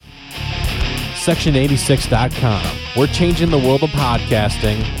Section86.com. We're changing the world of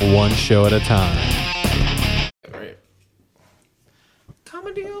podcasting one show at a time. All right.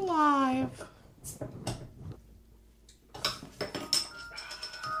 Coming to you live.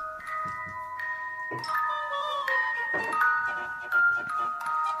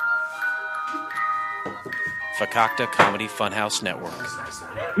 Fakakta Comedy Funhouse Network.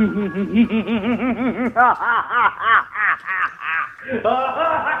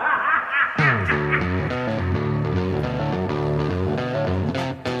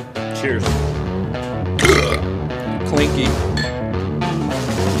 Cheers. Clinky.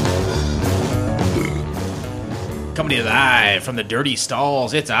 Coming to you live from the dirty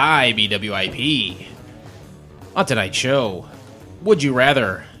stalls, it's IBWIP. On tonight's show, Would You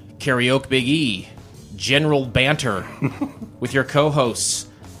Rather, Karaoke Big E, General Banter, with your co-hosts,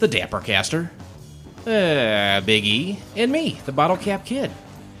 the Dappercaster, Big E, and me, the Bottle Cap Kid.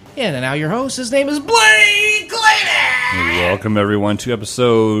 And now your host, his name is Blake Clayton! Welcome, everyone, to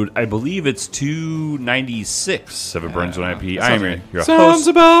episode, I believe it's 296 of A Burns on IP. I am your host.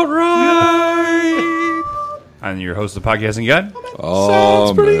 about right. I'm your host of the Podcasting Guide.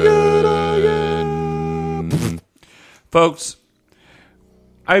 Sounds pretty good. Folks,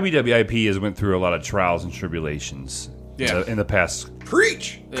 IBWIP has went through a lot of trials and tribulations in the past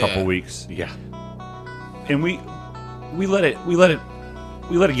couple weeks. Yeah. And we let it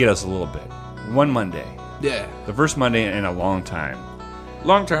get us a little bit. One Monday. Yeah. The first Monday in a long time.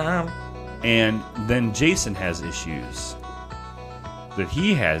 And then Jason has issues that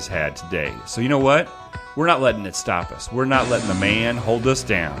he has had today. So you know what? We're not letting it stop us. We're not letting the man hold us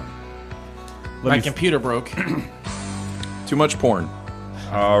down. My computer broke. Too much porn.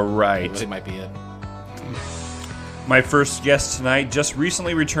 All right. It might be it. My first guest tonight just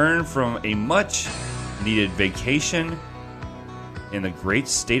recently returned from a much-needed vacation in the great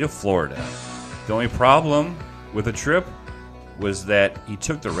state of Florida. The only problem with the trip was that he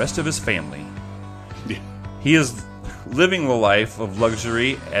took the rest of his family. He is living the life of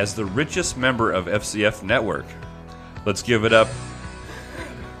luxury as the richest member of FCF Network. Let's give it up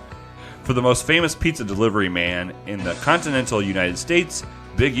for the most famous pizza delivery man in the continental United States,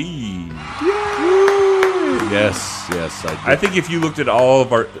 Big E. Yes, I think if you looked at all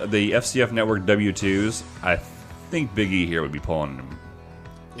of the FCF Network W-2s, I think Big E here would be pulling them.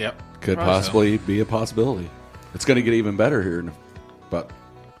 Yep. Could Probably possibly be a possibility. It's going to get even better here in about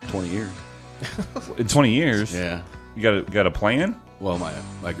 20 years. In 20 years? Yeah. You got a plan? Well,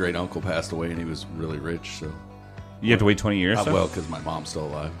 my great uncle passed away and he was really rich, so. You have to wait 20 years? Well, because my mom's still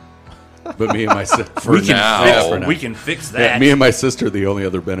alive. But me and my sister. We can fix that. Me and my sister are the only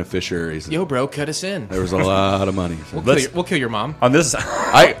other beneficiaries. Yo, bro, cut us in. There was a lot of money. So. We'll kill your mom. On this,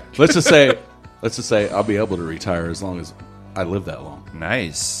 let's just say I'll be able to retire as long as I live that long.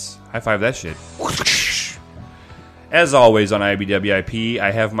 Nice. High five that shit. As always on IBWIP,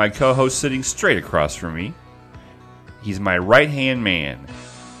 I have my co-host sitting straight across from me. He's my right-hand man.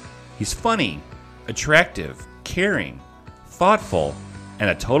 He's funny, attractive, caring, thoughtful, and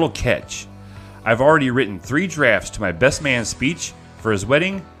a total catch. I've already written 3 drafts to my best man speech for his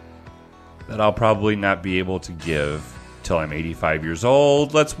wedding that I'll probably not be able to give till I'm 85 years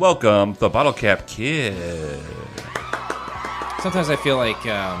old. Let's welcome the Bottle Cap Kid. Sometimes I feel like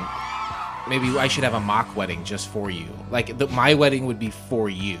maybe I should have a mock wedding just for you. Like my wedding would be for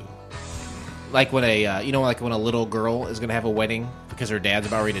you. Like when when a little girl is gonna have a wedding because her dad's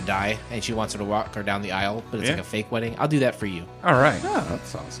about ready to die and she wants her to walk her down the aisle, but it's like a fake wedding. I'll do that for you. All right. Yeah, that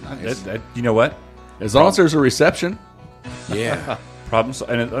sounds nice. You know what? As long as there's a reception. Yeah. Problems,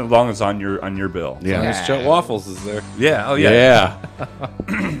 and as long as it's on your bill. Yeah. Nice Chet Waffles is there. Yeah. Oh yeah.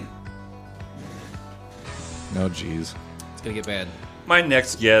 Yeah. No, geez. It's gonna get bad. My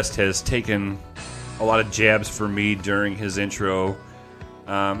next guest has taken a lot of jabs for me during his intro,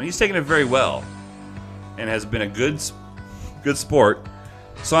 and he's taken it very well, and has been a good sport.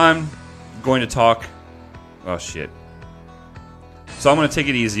 So I'm going to talk. Oh shit! So I'm going to take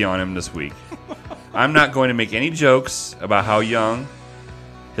it easy on him this week. I'm not going to make any jokes about how young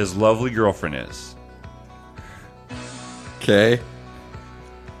his lovely girlfriend is. Okay.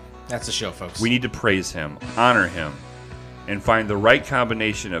 That's the show, folks. We need to praise him, honor him, and find the right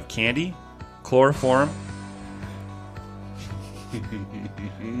combination of candy, chloroform.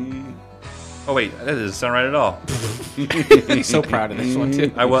 Oh wait, that doesn't sound right at all. He's so proud of this one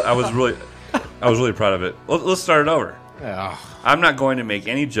too. I was really proud of it. Let's start it over. Oh. I'm not going to make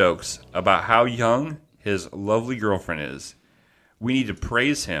any jokes about how young his lovely girlfriend is. We need to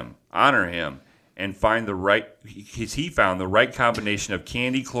praise him, honor him, and find the right. He found the right combination of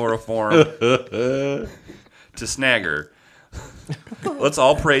candy, chloroform to snag her. Let's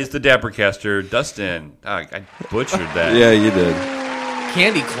all praise the Dappercaster, Dustin. I butchered that. Yeah, you did.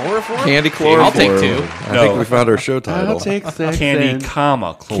 Candy chloroform? Candy chloroform. I'll take two. I No. think we found our show title. I'll take sex Candy, and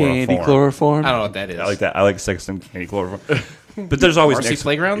chloroform. candy chloroform. I don't know what that is. I like that. I like sex and candy chloroform. But there's always RC next.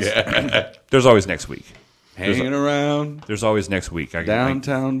 Playgrounds? There's always next week. Hanging around There's always next week.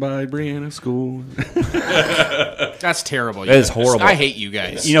 downtown by Brianna School. That's terrible. That is horrible. I hate you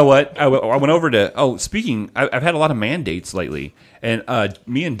guys. You know what? I went over to. Oh, speaking, I've had a lot of mandates lately, and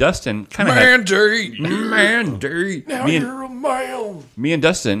me and Dustin kind of mandate. Now you're a man. Me and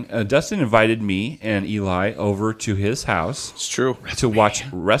Dustin. Dustin invited me and Eli over to his house It's true. to watch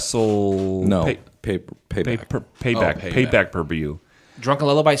Wrestle. No. Payback. Payback. Payback per view. Drunken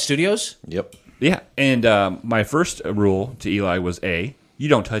Lullaby Studios? Yep. Yeah, and my first rule to Eli was you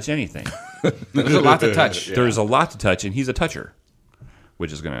don't touch anything. There's a lot to touch. There's a lot to touch, and he's a toucher,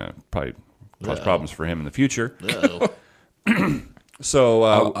 which is going to probably cause problems for him in the future. So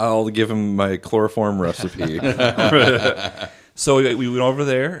I'll give him my chloroform recipe. So we went over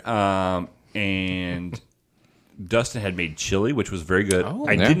there, and Dustin had made chili, which was very good.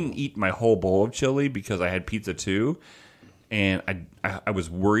 I yeah. didn't eat my whole bowl of chili because I had pizza too, and I was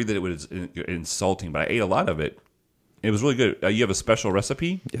worried that it was insulting, but I ate a lot of it. It was really good. You have a special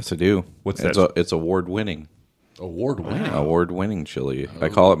recipe? Yes, I do. What's it's that? It's award-winning. Award-winning. Award-winning chili. I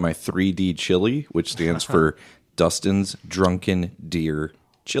call it my 3D chili, which stands for Dustin's Drunken Deer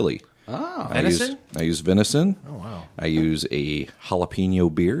Chili. Venison? I use venison. Oh, wow. I use a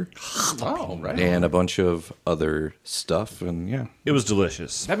jalapeno beer Oh, right. and a bunch of other stuff, and yeah, It was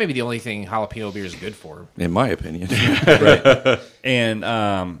delicious. That may be the only thing jalapeno beer is good for. in my opinion.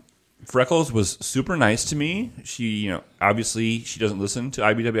 And Freckles was super nice to me. She, obviously she doesn't listen to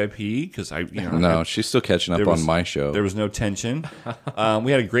IBWIP because No, she's still catching up there was- on my show. There was no tension.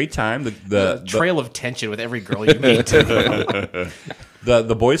 We had a great time. The trail of tension with every girl you meet.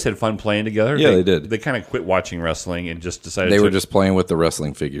 The boys had fun playing together. Yeah, they did. They kind of quit watching wrestling and just decided They to were just playing with the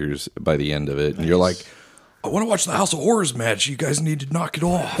wrestling figures by the end of it, and you're like, I want to watch the House of Horrors match. You guys need to knock it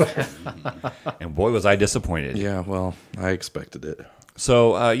off. And boy, was I disappointed. yeah, well, I expected it.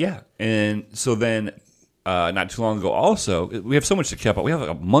 So, yeah. And so then, not too long ago, also, we have so much to keep up. We have like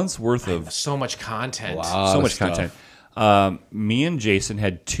a month's worth of So much content. so much content. Me and Jason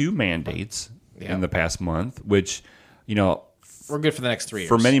had 2 mandates Yeah. in the past month, which, We're good for the next 3 years.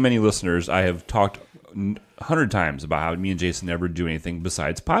 for many, many listeners, I have talked 100 times about how me and Jason never do anything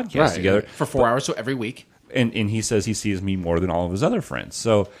besides podcasts together. For 4 hours, so every week. And he says he sees me more than all of his other friends.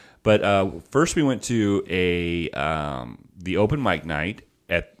 So, but first we went to the open mic night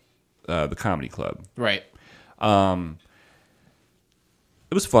at the comedy club. Right.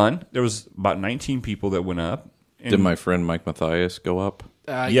 It was fun. There was about 19 people that went up. And Did my friend Mike Mathias go up?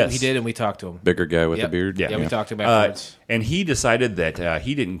 Yes. He did, and we talked to him. Bigger guy with Yep. the beard? Yeah, we talked to him afterwards. and he decided that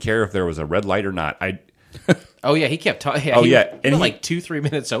he didn't care if there was a red light or not. Oh, yeah, he kept talking. Oh, yeah, He and went he- like 2-3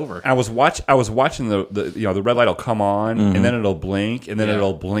 minutes over. I was watching the red light will come on and then it'll blink and then Yeah.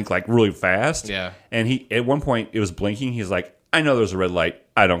 it'll blink like really fast. Yeah. And he at one point it was blinking. He's like, I know there's a red light.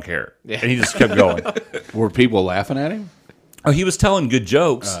 I don't care. Yeah. And he just kept going. Were people laughing at him? Oh, he was telling good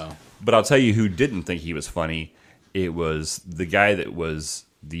jokes. Oh. But I'll tell you who didn't think he was funny. It was the guy that was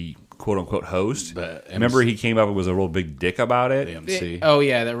the quote unquote host. The MC. Remember he came up and was a real big dick about it. The MC. Oh,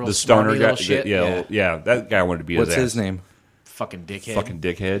 yeah, that real The stoner smarmy guy. little shit. Yeah, that guy wanted to be What's his his ass. name? Fucking dickhead. Fucking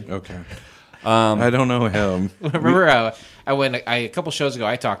dickhead. Okay. I don't know him. Remember, I went a couple shows ago.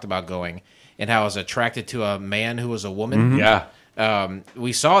 I talked about going and how I was attracted to a man who was a woman. Yeah.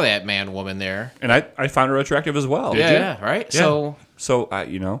 We saw that man woman there. And I found her attractive as well. Yeah, right. Yeah.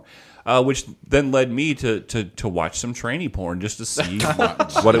 So which then led me to watch some tranny porn just to see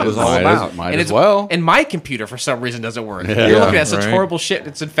what it was all about. Might and as well. And my computer for some reason doesn't work. Yeah. You're looking at such right. horrible shit.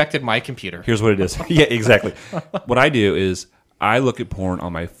 It's infected my computer. Here's what it is. Yeah, exactly. What I do is I look at porn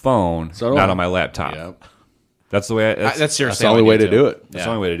on my phone, So do not I. on my laptop. Yep. That's the way. That's That's seriously the only how I way to do it. That's the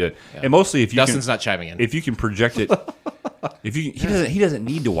only way to do it. And mostly if you Dustin's can, not chiming in. if you can project it, he doesn't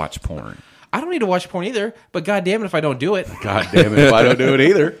need to watch porn. I don't need to watch porn either, but god damn it if I don't do it. God damn it if I don't do it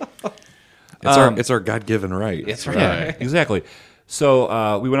either. It's our God-given right. It's right. Yeah, exactly.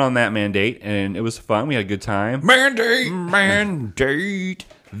 So we went on that mandate, and it was fun. We had a good time. Mandate.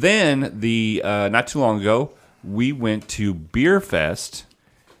 Then the not too long ago, we went to Beer Fest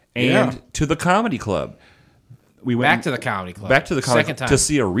and to the comedy club. We went Back to the comedy club. back to the comedy Second club time. to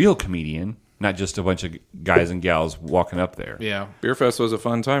see a real comedian, not just a bunch of guys and gals walking up there. Yeah. Beer Fest was a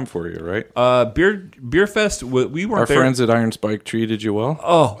fun time for you, right? Beer Fest. We weren't Our there. friends at Iron Spike treated you well.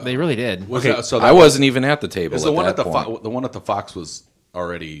 Oh, They really did. Was Okay. that- so I that wasn't even at the table. was the one that at the point. the one at the Fox was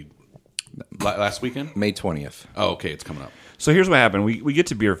already last weekend. May 20th. Oh, okay, it's coming up. So here's what happened. We get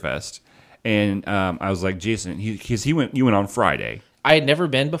to Beer Fest, and I was like, Jason, you went on Friday. I had never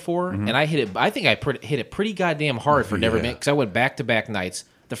been before, and I hit it. I think I hit it pretty goddamn hard for never been, because I went back-to-back nights.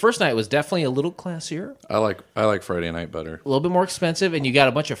 The first night was definitely a little classier, I like Friday night better. a little bit more expensive, and you got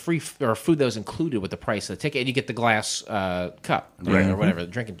a bunch of free or food that was included with the price of the ticket, and you get the glass cup or whatever, the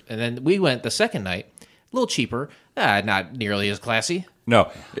drinking. And then we went the second night, a little cheaper, not nearly as classy.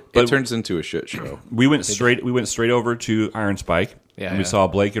 No, It turns into a shit show. we went straight over to Iron Spike. Yeah, and we yeah. saw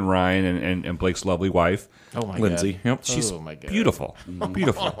Blake and Ryan and Blake's lovely wife. Oh my Lindsay. god! Yep. She's Oh my God. beautiful,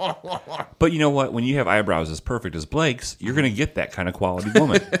 beautiful. But you know what? When you have eyebrows as perfect as Blake's, you're going to get that kind of quality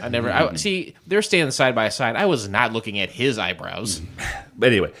woman. I see. They're standing side by side. I was not looking at his eyebrows. But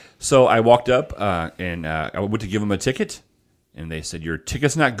anyway, so I walked up and I went to give them a ticket, and they said, "Your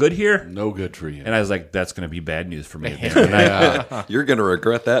ticket's not good here." No good for you. And I was like, "That's going to be bad news for me." And You're going to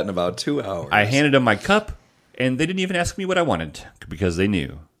regret that in about 2 hours. I handed them my cup, and they didn't even ask me what I wanted because they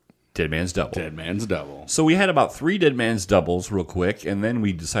knew Dead Man's Double. Dead Man's Double. So we had about 3 Dead Man's Doubles real quick, and then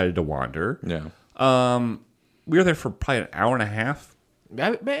we decided to wander. Yeah. We were there for probably an hour and a half.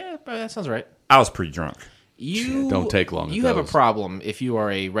 That sounds right. I was pretty drunk. You Don't take long at You have a those. problem if you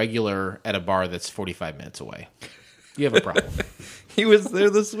are a regular at a bar that's 45 minutes away. You have a problem. He was there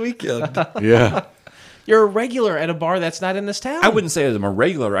this weekend. Yeah. You're a regular at a bar that's not in this town. I wouldn't say I'm a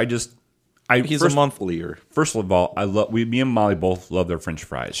regular. He's first, a monthlier. First of all, me and Molly both love their French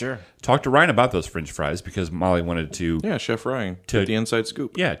fries. Sure. Talked to Ryan about those French fries because Molly wanted to, Yeah, Chef Ryan. To the inside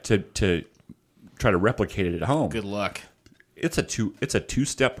scoop. to try to replicate it at home. Good luck. It's a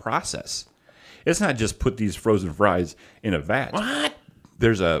two-step process. It's not just put these frozen fries in a vat. What?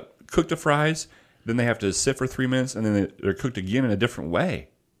 There's a cook the fries, then they have to sit for 3 minutes, and then they're cooked again in a different way.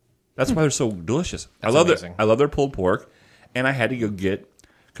 That's why they're so delicious. I love amazing. I love their pulled pork, and I had to go get,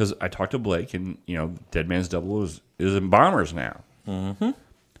 because I talked to Blake, and Dead Man's Double is in Bombers now. Mm-hmm.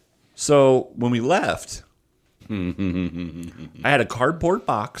 So when we left, I had a cardboard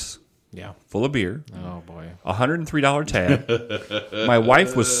box Yeah. full of beer, Oh boy. $103 tab. My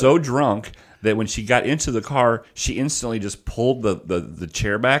wife was so drunk that when she got into the car, she instantly just pulled the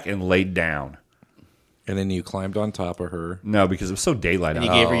chair back and laid down. And then you climbed on top of her. No, because it was so daylight out. You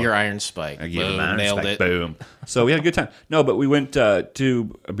gave her your iron spike. I gave Boom, him an nailed iron it. spike. Boom. So we had a good time. No, but we went to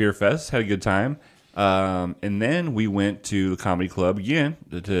a beer fest, had a good time, and then we went to the comedy club again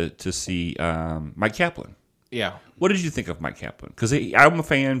to see Mike Kaplan. Yeah. What did you think of Mike Kaplan? Because I'm a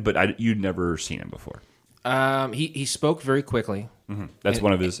fan, but you'd never seen him before. He spoke very quickly, That's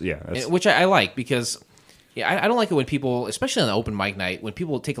one of his. Yeah, that's, which I like because I don't like it when people, especially on the open mic night, when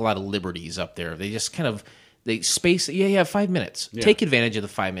people take a lot of liberties up there. They just kind of they space. Yeah, you have 5 minutes. Take advantage of the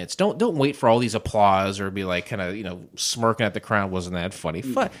 5 minutes. Don't wait for all these applause or be like kind of smirking at the crowd. Wasn't that funny?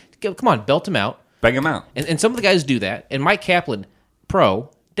 Come on, belt him out. bang him out. And some of the guys do that. And Mike Kaplan, pro,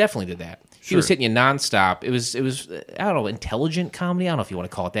 definitely did that. He was hitting you nonstop. It was I don't know, intelligent comedy. I don't know if you want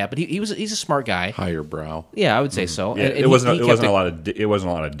to call it that, but he's a smart guy. Higher brow. Yeah, I would say so. Yeah, And it he wasn't kept a lot of dick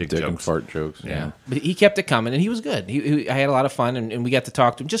Dick jokes. and fart jokes. Yeah, but he kept it coming, and he was good. I had a lot of fun, and we got to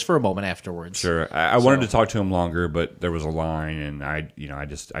talk to him just for a moment afterwards. Sure, I wanted to talk to him longer, but there was a line, and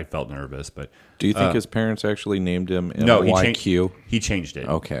I felt nervous. But Do you think his parents actually named him no, MYQ? he changed it.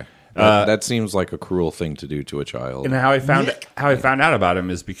 Okay. That seems like a cruel thing to do to a child. And how I found out about him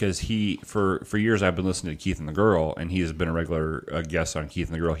is because he for years I've been listening to Keith and the Girl, and he has been a regular guest on Keith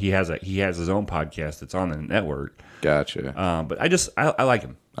and the Girl. He has his own podcast that's on the network. Gotcha. But I like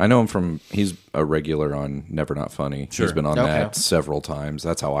him. I know him from, he's a regular on Never Not Funny. Sure. He's been on Okay. that several times.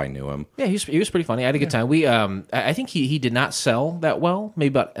 That's how I knew him. Yeah, he was pretty funny. I had a good time. We I think he did not sell that well.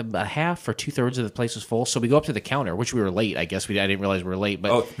 Maybe about half or 2/3 of the place was full. So we go up to the counter, which we were late. I guess I didn't realize we were late.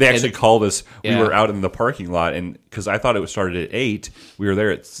 But Oh, they actually called us. Yeah. We were out in the parking lot, and because I thought it was started at 8, we were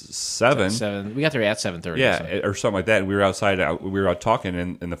there at 7. We got there at 7:30. Yeah, so. or something like that. And we were outside. We were out talking,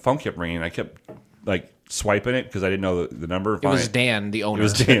 and the phone kept ringing. I kept swiping it because I didn't know the number. It was Dan, the owner. It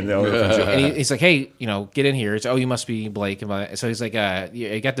was Dan. The owner. And he's like, "Hey, get in here." It's, "Oh, you must be Blake." And so he's like,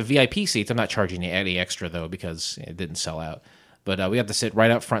 "You got the VIP seats. I'm not charging you any extra though because it didn't sell out." But we got to sit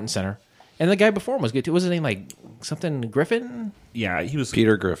right up front and center. And the guy before him was good too. Was his name like something Griffin? Yeah, he was.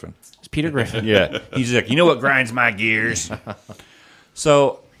 Peter Griffin. It's Peter Griffin. Yeah, he's like, you know what grinds my gears?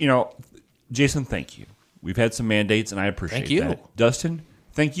 So, Jason, thank you. We've had some mandates, and I appreciate Thank you. that. Dustin,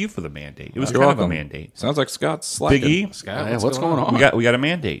 thank you for the mandate. It was You're kind welcome. of a mandate. Sounds like Scott's slacking. Big E, Scott, Yeah, what's going on? we got a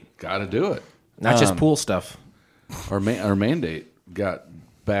mandate. Got to do it. Not just pool stuff. Our mandate got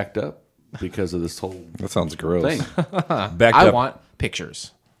backed up because of this whole That sounds gross. thing. Backed I up want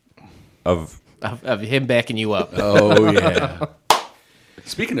pictures of of him backing you up. Oh yeah.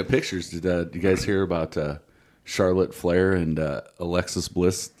 Speaking of pictures, did you guys hear about Charlotte Flair and Alexis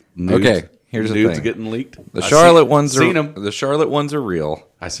Bliss nudes. Okay, here's the nudes thing. getting leaked. The Charlotte ones seen are 'em. the Charlotte ones are real.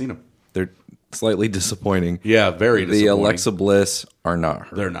 I seen them. They're slightly disappointing. Yeah, very The disappointing. Alexa Bliss are not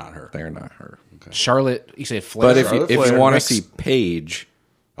her. They're not her. They're not her. Charlotte, you say Flair. But if Charlotte you Flair want to mix- see Paige,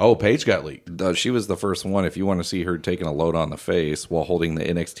 Oh, Paige got leaked. she was the first one. If you want to see her taking a load on the face while holding the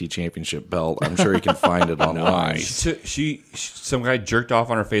NXT Championship belt, I'm sure you can find it online. Some guy jerked off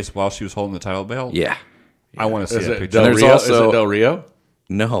on her face while she was holding the title belt. Yeah. I want to see Is that it picture. Del There's Rio? also- Is it Del Rio?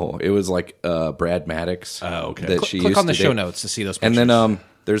 No, it was like Brad Maddox. Oh, okay. That she Click used on the to show date. notes to see those pictures. And then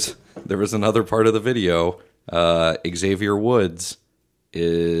there was another part of the video. Xavier Woods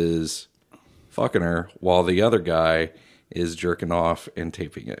is fucking her while the other guy is jerking off and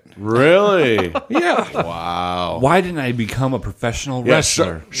taping it. Really? Yeah. Wow. Why didn't I become a professional Yeah,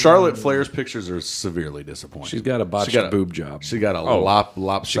 wrestler? Charlotte Flair's pictures are severely disappointing. She's got a botched boob job. She got a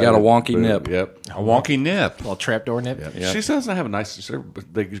lopsided. She got a wonky boob. nip. Yep. A wonky nip. little trapdoor nip. She doesn't have a nice.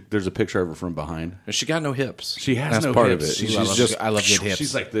 There's a picture of her from behind. She got no hips. She has That's no part hips. of it. She's She's just. I love good hips.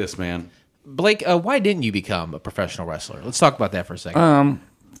 She's like this, man. Blake, why didn't you become a professional wrestler? Let's talk about that for a second.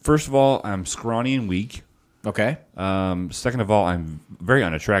 First of all, I'm scrawny and weak. Okay. Second of all, I'm very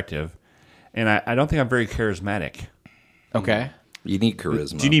unattractive. And I don't think I'm very charismatic. Okay. You need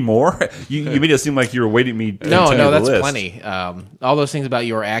charisma. Do you need more? You made it seem like you were waiting me to No, tell no, you the that's list. plenty. All those things about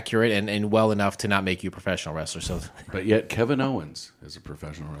you are accurate and well enough to not make you a professional wrestler. So, But yet, Kevin Owens is a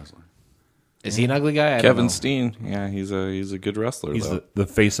professional wrestler. is he an ugly guy? I don't Kevin know. Steen? Yeah, he's a good wrestler. He's though. the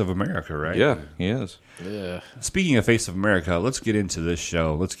face of America, right? Yeah, he is. Speaking of face of America, let's get into this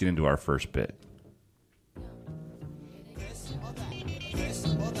show. Let's get into our first bit.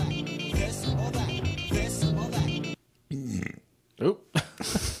 Oop.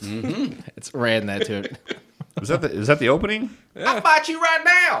 It's ran that to it. Is that the opening? I'll fight you right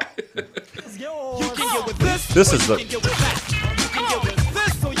now. This is the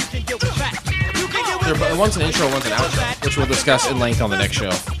One's an intro, one's an outro, which we'll discuss in length on the next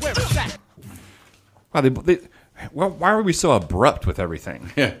show. wow. Why were we so abrupt with everything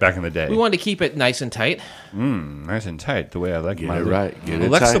back in the day? We wanted to keep it nice and tight. Nice and tight, the way I like Get my it right. Get it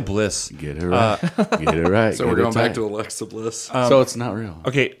Alexa tight. Bliss. Get it right. Get it right. So we're going back to Alexa Bliss. So it's not real.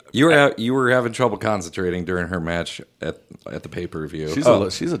 Okay, You were having trouble concentrating during her match at the pay per view.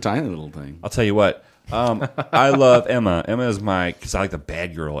 She's a tiny little thing. I'll tell you what. I love Emma. Emma is because I like the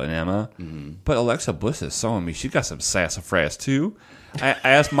bad girl in Emma. But Alexa Bliss is showing me she's got some sassafras too. I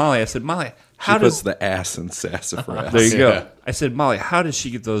asked Molly. I said, Molly, She how puts does the ass in sassafras. there you Yeah. go? I said, Molly, how does she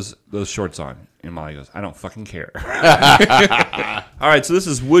get those shorts on? And Molly goes, I don't fucking care. All right, so this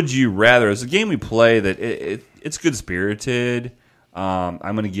is Would You Rather. It's a game we play that it's good spirited. I'm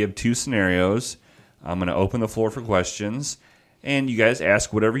going to give two scenarios. I'm going to open the floor for questions, and you guys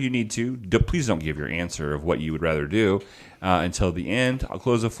ask whatever you need to. Please don't give your answer of what you would rather do until the end. I'll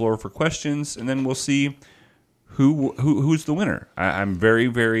close the floor for questions, and then we'll see who's the winner. I'm very,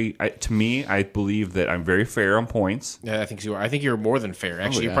 very. To me, I believe that I'm very fair on points. Yeah, I think you are. I think you're more than fair.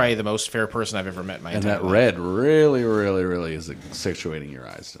 Actually, you're probably the most fair person I've ever met in my And entire that life. red really, really, really is accentuating your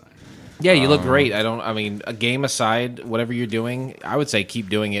eyes tonight. Yeah, you look great. I mean, a game aside, whatever you're doing, I would say keep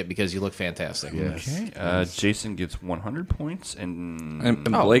doing it because you look fantastic. Okay. Jason gets 100 points, and And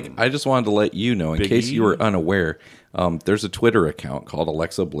Blake, I just wanted to let you know, in Big case E. you were unaware, there's a Twitter account called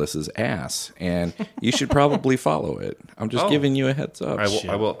Alexa Bliss's Ass, and you should probably follow it. I'm just giving you a heads up.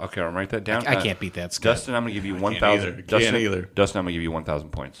 I will. Okay, I'll write that down. I can't beat that, Scott. Dustin, I'm going to give you either. 1,000. Can't either. Dustin, I'm going to give you 1,000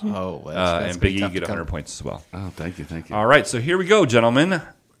 points. Oh, that's and Big E, tough you to get 100 come. points as well. Oh, thank you. All right, so here we go, gentlemen.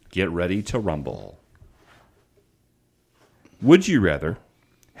 Get ready to rumble. Would you rather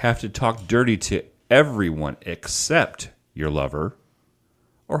have to talk dirty to everyone except your lover,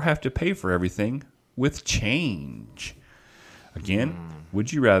 or have to pay for everything with change? Again,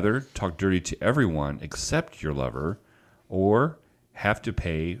 would you rather talk dirty to everyone except your lover, or have to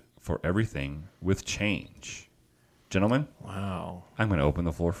pay for everything with change? Gentlemen, Wow. I'm going to open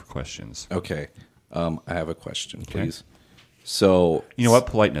the floor for questions. Okay, I have a question, please. So, You know what?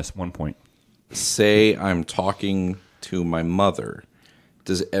 Politeness, 1 point. say I'm talking to my mother.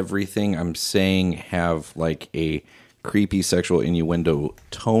 Does everything I'm saying have like a creepy sexual innuendo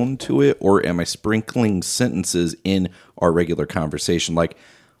tone to it, or am I sprinkling sentences in our regular conversation like,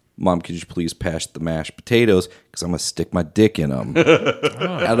 Mom, could you please pass the mashed potatoes because I'm going to stick my dick in them?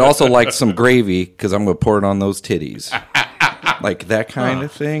 I'd also like some gravy because I'm going to pour it on those titties. Like that kind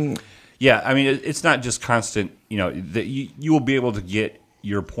of thing. Yeah, I mean, it's not just constant. You know, that you will be able to get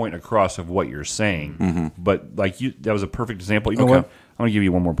your point across of what you're saying. But like that was a perfect example. You know what? I'm going to give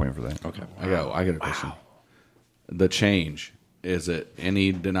you one more point for that. Okay. I got a question. The change. is it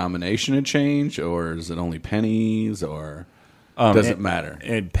any denomination of change, or is it only pennies, or does it matter?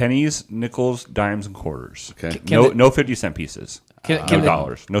 And pennies, nickels, dimes, and quarters. Okay. No 50-cent pieces. Can No the-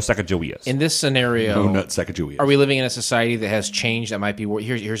 dollars. No Sacagaweas. In this scenario, No nut Sacagawea. are we living in a society that has change that might be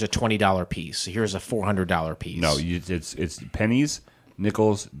here's a $20 piece, here's a $400 piece? No, it's pennies,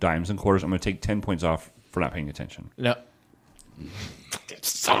 nickels, dimes, and quarters. I'm going to take 10 points off for not paying attention. no.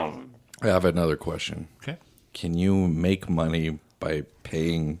 I have another question. Okay. Can you make money by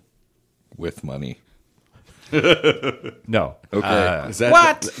paying with money? No. Okay. Is that,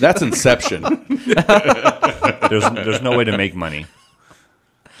 What? That's Inception. There's no way to make money.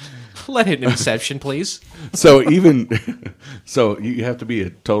 Let it Inception, please. so you have to be a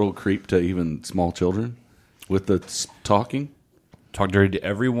total creep to even small children with the talking. Talk dirty to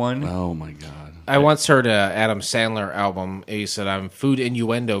everyone. Oh my god. I once heard a Adam Sandler album. He said, "I'm food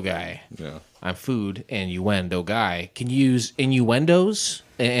innuendo guy." Yeah. I'm food innuendo guy. Can you use innuendos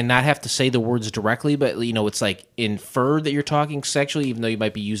and not have to say the words directly, but it's like infer that you're talking sexually, even though you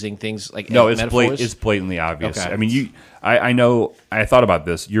might be using things like No, it's metaphors? it's blatantly obvious. Okay. I mean, I know. I thought about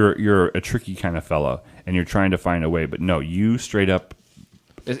this. You're a tricky kind of fellow, and you're trying to find a way. But no, you straight up.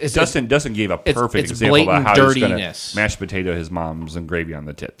 Dustin gave a perfect it's example about how he's going dirtiness. to mashed potato his mom's and gravy on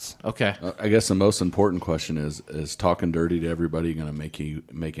the tits. Okay. I guess the most important question is talking dirty to everybody going to make you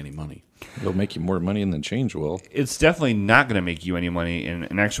make any money? It'll make you more money than change will. It's definitely not going to make you any money.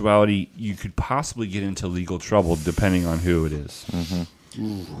 In actuality, you could possibly get into legal trouble depending on who it is.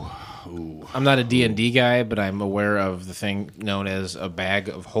 I'm not a D&D guy, but I'm aware of the thing known as a bag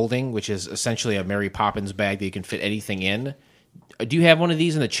of holding, which is essentially a Mary Poppins bag that you can fit anything in. Do you have one of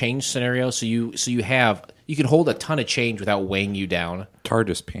these in the change scenario? So you can hold a ton of change without weighing you down.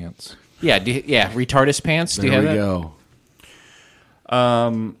 TARDIS pants. Yeah, retardus pants. Do you There have we that?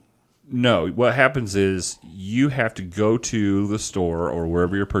 go. No, what happens is you have to go to the store or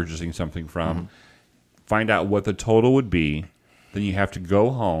wherever you're purchasing something from, find out what the total would be, then you have to go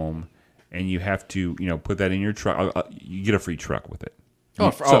home and you have to put that in your truck. You get a free truck with it. So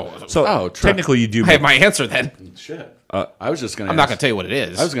truck. technically you do. I have my answer then. Shit. I was just going to I'm not going to tell you what it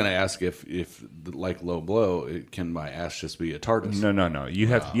is. I was going to ask if like low blow, can my ass just be a TARDIS? No. You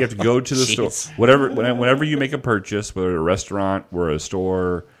have to go to the store. Jeez. Whenever you make a purchase, whether a restaurant or a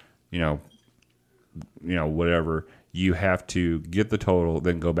store, whatever, you have to get the total,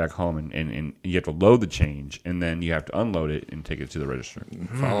 then go back home and you have to load the change, and then you have to unload it and take it to the register.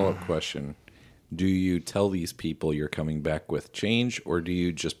 Follow-up question. Do you tell these people you're coming back with change, or do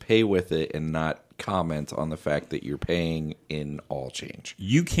you just pay with it and not comment on the fact that you're paying in all change?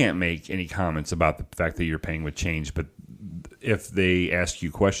 You can't make any comments about the fact that you're paying with change, but if they ask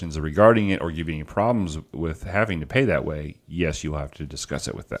you questions regarding it or give you any problems with having to pay that way, yes, you'll have to discuss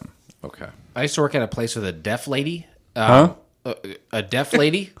it with them. Okay. I used to work at a place with a deaf lady. Huh? A deaf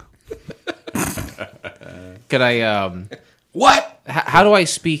lady? Could I, What? how do I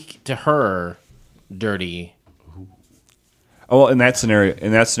speak to her dirty? Oh, well, in that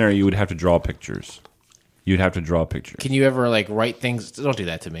scenario, you would have to draw pictures. You'd have to draw pictures. Can you ever write things? Don't do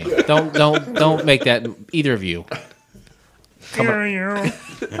that to me. Don't make that, either of you.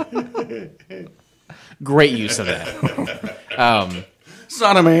 Great use of that.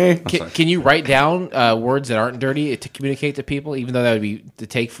 Son of me. Can you write down words that aren't dirty to communicate to people, even though that would be to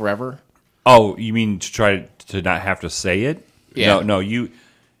take forever? Oh, you mean to try to not have to say it? Yeah. No. You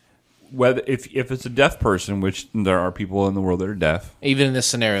whether if it's a deaf person, which there are people in the world that are deaf. Even in this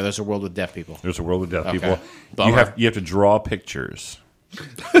scenario, there's a world with deaf people. There's a world of deaf Okay. people. Bummer. You have to draw pictures.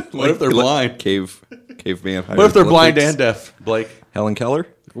 What if they're blind? Caveman. What if they're blind and deaf, Blake? Helen Keller?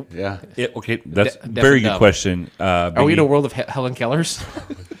 Yeah. Okay, that's a Deaf very and good dumb. question. Are we in a world of Helen Kellers?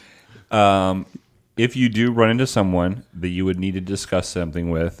 If you do run into someone that you would need to discuss something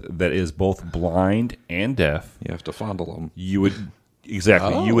with that is both blind and deaf, You have to fondle them. you would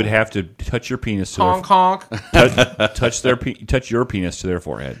you would have to touch your penis to honk honk. touch your penis to their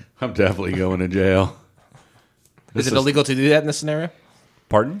forehead. I'm definitely going to jail. Is it illegal to do that in this scenario?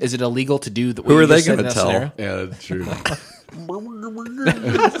 Pardon? Is it illegal to do the? Who are they going gonna to tell? Yeah, that's true. That's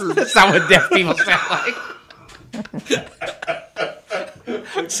not what deaf people sound like.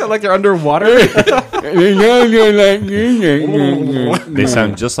 Sound like they're underwater. They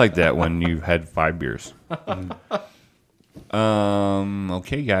sound just like that when you've had 5 beers.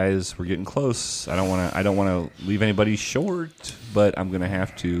 Okay, guys, we're getting close. I don't want to leave anybody short, but I'm gonna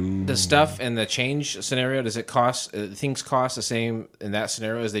have to. The stuff in the change scenario, does it cost things cost the same in that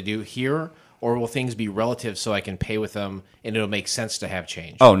scenario as they do here, or will things be relative so I can pay with them and it'll make sense to have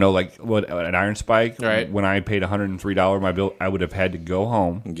change? Oh no! Like what at Iron Spike, Right. when I paid $103 my bill, I would have had to go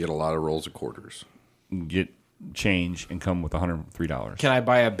home, And get a lot of rolls of quarters. get change and come with $103. Can I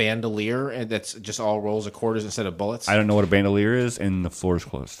buy a bandolier and that's just all rolls of quarters instead of bullets? I don't know what a bandolier is, and the floor is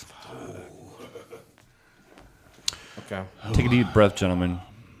closed. Okay. Take a deep breath, gentlemen.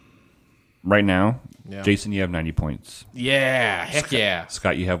 Right now, Yeah. Jason, you have 90 points. Yeah. Heck yeah.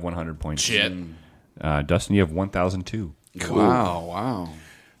 Scott, you have 100 points. Shit. Dustin, you have 1,002. Wow.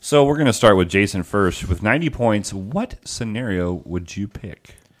 So we're going to start with Jason first. With 90 points, what scenario would you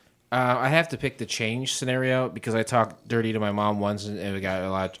pick? I have to pick the change scenario because I talked dirty to my mom once and I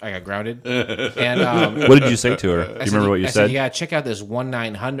got grounded. And What did you say to her? Do you I remember what you said? You gotta check out this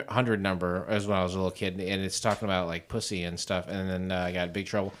 1-900 number as when I was a little kid, and it's talking about like pussy and stuff. And then I got in big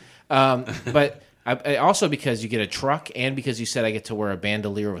trouble. But I also because you get a truck, and because you said I get to wear a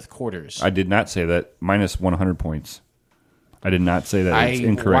bandolier with quarters. I did not say that. Minus 100 points. I did not say that. It's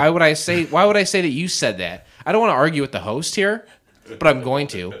incorrect. Why would I say that you said that? I don't want to argue with the host here, but I'm going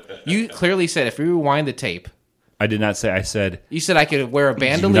to. You clearly said if we rewind the tape, I did not say. I said. you said I could wear a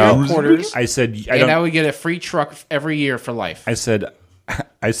bandolier with quarters. I said. I would get a free truck every year for life. I said.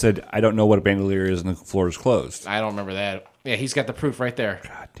 I don't know what a bandolier is, and the floor is closed. I don't remember that. Yeah, he's got the proof right there.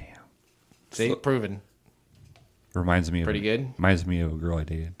 God damn. See, proven. Reminds me of Pretty good? Reminds me of a girl I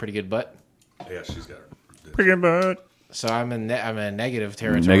dated. Pretty good butt. Yeah, she's got her. Pretty good butt. So I'm in negative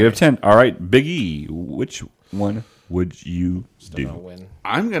territory. Negative 10. All right, Big E. Which one would you Still gonna do? win.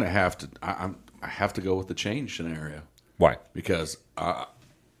 I'm gonna have to. I have to go with the change scenario Why? because I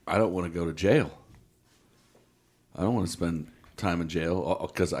don't want to go to jail. I don't want to spend time in jail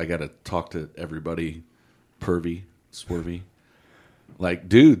because I got to talk to everybody, pervy, swervy, like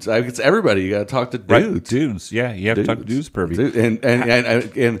dudes. It's everybody. You got to talk to dudes. Right, dudes. Yeah, you have to talk to dudes pervy. Dude,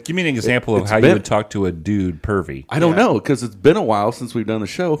 and Give me an example of it's how you been- would talk to a dude pervy. I don't know because it's been a while since we've done the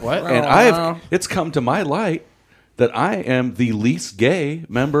show. What? And it's come to my light that I am the least gay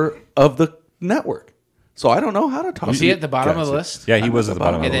member of the network. So I don't know how to talk. Was to he you at the bottom guys. of the list? Yeah, he was at the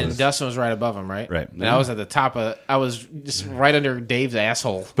bottom of And the then list. Dustin was right above him, right? Right. And I was at the top of. I was just right under Dave's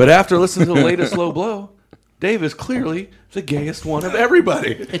asshole. But after listening to the latest Low Blow, Dave is clearly the gayest one of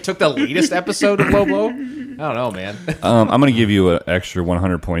everybody. It took the latest episode of Low Blow. I don't know, man. I'm going to give you an extra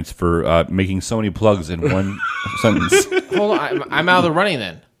 100 points for making so many plugs in one sentence. Hold on, I'm out of the running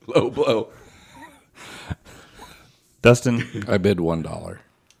then. Low Blow. Dustin, I bid $1.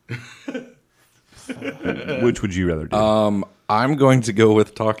 which would you rather do? I'm going to go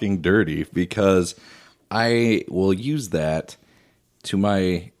with talking dirty because I will use that to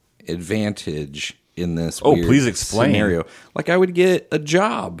my advantage in this weird please explain. scenario. Like I would get a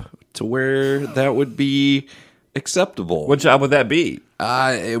job to where that would be acceptable. What job would that be?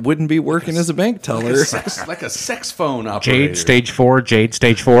 It wouldn't be working as a bank teller. Like a sex phone operator. Jade stage 4. Jade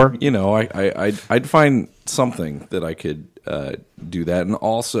stage 4. You know, I'd find something that I could do that, and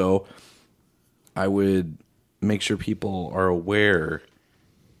also I would make sure people are aware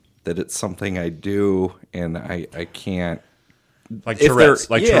that it's something I do, and I can't. Like If Tourette's.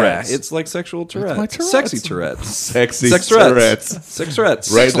 they're- Like yeah, Tourette's. it's like sexual Tourette's, my Tourette's. sexy Tourette's, Sexy sex Tourette's. Tourette's, sex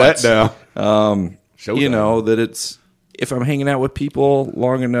Tourette's. Write that Sexlets. down. You know that it's if I'm hanging out with people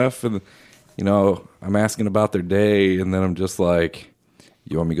long enough, and you know I'm asking about their day, and then I'm just like,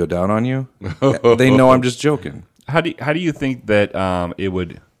 "You want me to go down on you?" They know I'm just joking. How do you think that it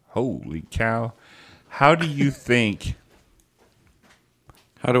would? Holy cow! How do you think?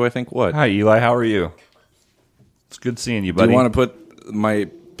 How do I think what? Hi, Eli. How are you? It's good seeing you, Do buddy. you want to put my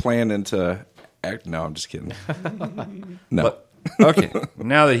plan into act? No, I'm just kidding. No. Okay.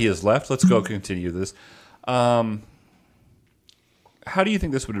 Now that he has left, let's go continue this. How do you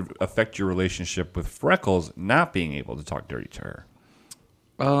think this would affect your relationship with Freckles not being able to talk dirty to her?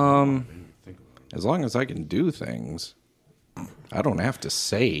 As long as I can do things, I don't have to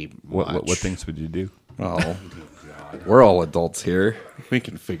say What much. things would you do? Oh, we're all adults here. We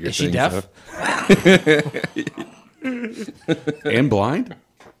can figure Is she things deaf? out. And blind?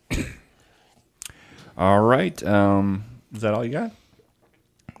 All right. Is that all you got?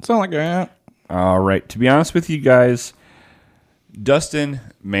 Sound like that. All right. To be honest with you guys, Dustin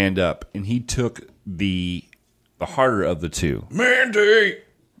manned up and he took the harder of the two. Mandate.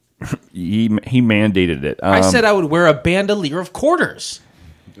 He mandated it. I said I would wear a bandolier of quarters.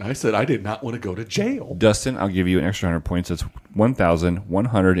 I said I did not want to go to jail. Dustin, I'll give you an extra 100 points. That's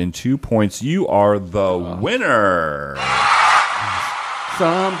 1,102 points. You are the winner.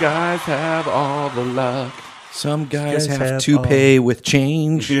 Some guys have all the luck. Some guys have to pay with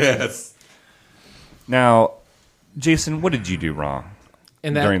change. Yes. Now, Jason, what did you do wrong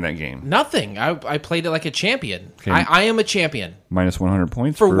And during that game? Nothing. I played it like a champion. Okay. I am a champion. Minus 100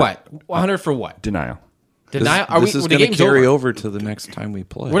 points For what? 100 for what? Denial. Denial. This is the going to game's carry over? over to the next time we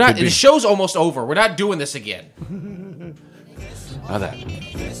play. We're not. The show's almost over. We're not doing this again. How that?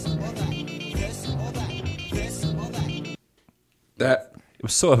 That It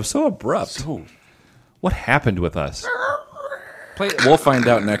was so abrupt. What happened with us? we'll find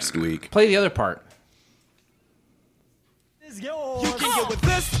out next week. Play the other part. You can get with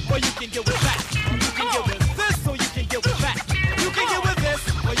this, or you can get with that. You can get with this, or you can get with that. You can get with this,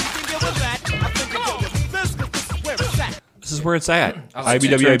 or you can get with that. I think you get with this, but this is where it's at. This is where it's at.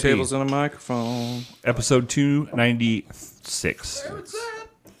 Turntables IBWIP, and a microphone. episode 296.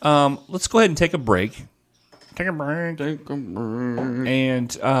 Let's go ahead and take a break. Take a break.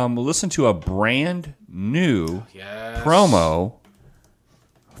 And listen to a brand new promo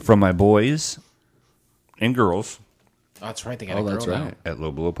from my boys and girls Oh, that's right. They got a Oh, girl that's now. right. at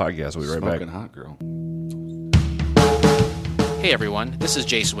Low Below Podcast. We'll be right Smoking back. hot girl. Hey everyone, this is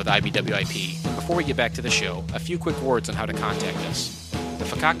Jason with IBWIP, and before we get back to the show, a few quick words on how to contact us. The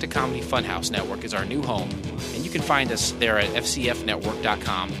Fakakta Comedy Funhouse Network is our new home, and you can find us there at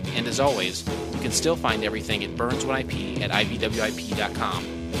fcfnetwork.com, and as always, you can still find everything at burns1ip at ibwip.com,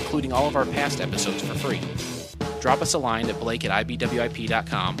 including all of our past episodes for free. Drop us a line at blake at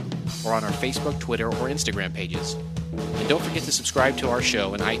ibwip.com, or on our Facebook, Twitter, or Instagram pages. And don't forget to subscribe to our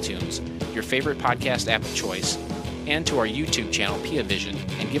show in iTunes, your favorite podcast app of choice, and to our YouTube channel, Pia Vision,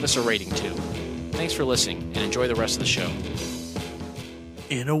 and give us a rating too. Thanks for listening, and enjoy the rest of the show.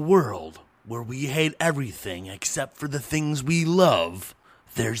 In a world where we hate everything except for the things we love,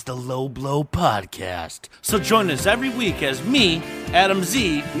 there's the Low Blow Podcast. So join us every week as me, Adam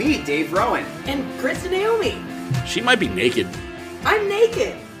Z. Me, Dave Rowan. And Chris and Naomi. She might be naked. I'm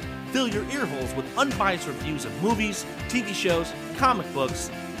naked. Fill your ear holes with unbiased reviews of movies, TV shows, comic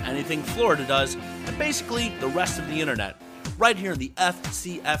books, anything Florida does, and basically the rest of the internet, right here in the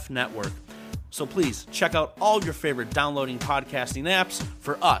FCF network. So please check out all your favorite downloading podcasting apps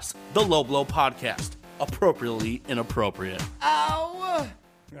for us, the Low Blow Podcast. Appropriately inappropriate.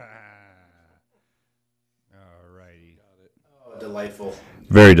 Alrighty. Delightful.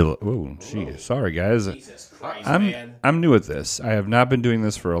 Very delightful. Oh, geez. Sorry, guys. Jesus Christ, man. I'm new at this. I have not been doing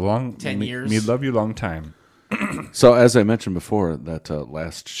this for a long 10 years. Me love you long time. So as I mentioned before, that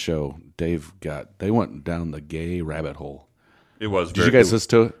last show, they went down the gay rabbit hole. It was. Did you guys listen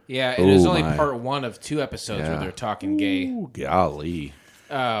to it? Yeah, and it was Oh, only my. part one of 2 episodes where Yeah. they're talking gay. Ooh, golly.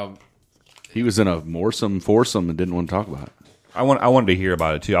 Um, He was in a foursome and didn't want to talk about it. I wanted to hear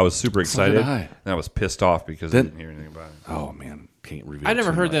about it too. I was super excited, did I. and I was pissed off because I Then- didn't hear anything about it. Oh, man. Can't review I it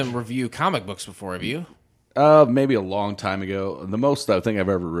never too heard much. them review comic books before, have you? Maybe a long time ago. The most I think I've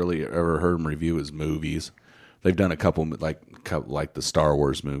ever heard them review is movies. They've done a couple like the Star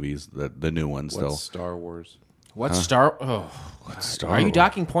Wars movies, the new ones still. What's Star Wars? What's Star... Oh, Star are you Wars.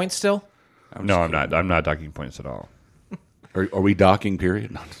 docking points still? No, I'm not. I'm not docking points at all. Are we docking?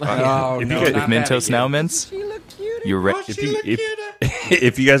 Period. No. Oh, if no, you guys- not Mentos that now again. mints. You're right.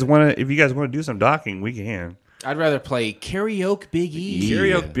 If you guys want to do some docking, we can. I'd rather play Karaoke Big E.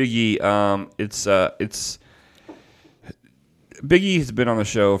 Karaoke Big E. It's Big E has been on the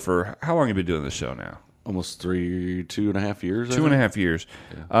show for how long have you been doing the show now? Almost 2.5 years. I 2.5 years.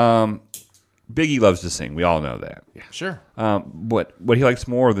 Big E loves to sing. We all know that. Sure. What he likes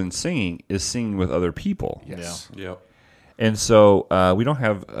more than singing is singing with other people. Yes. Yep. And so we don't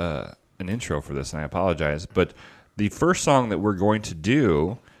have an intro for this, and I apologize. But the first song that we're going to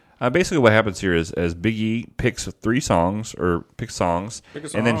do, basically what happens here is as Big E picks 3 songs, or picks songs,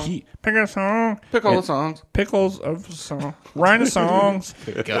 and then he pick a song, Pick all the songs. pickles of song, write of songs,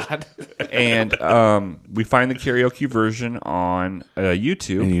 God. and we find the karaoke version on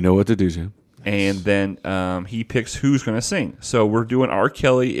YouTube. And you know what to do, Jim. And then he picks who's going to sing. So we're doing R.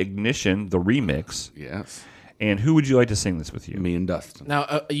 Kelly Ignition, the remix. Yes. And who would you like to sing this with you? Me and Dustin. Now,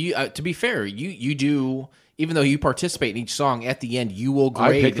 to be fair, you do, even though you participate in each song, at the end you will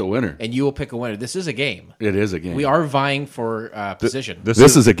grade. I pick the winner. And you will pick a winner. This is a game. It is a game. We are vying for position.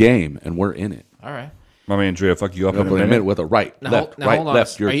 This is a game, and we're in it. All right. My man Dre will fuck you up in a But I minute. meant with a right, Now, left, now right, hold on.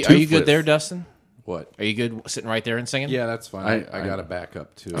 left. Are you good toothless. there, Dustin? What? Are you good sitting right there and singing? Yeah, that's fine. I I got a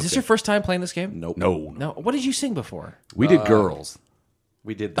backup too. Is this your first time playing this game? Nope. No. No. What did you sing before? We did girls.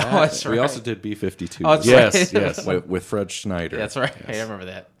 We did that. that's We right. also did B-52. Oh, that's Yes, right. yes. with Fred Schneider. That's right. I remember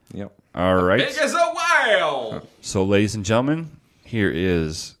that. Yep. All right. as a whale. So, ladies and gentlemen, here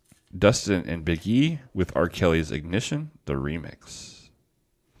is Dustin and Big E with R. Kelly's Ignition, the remix.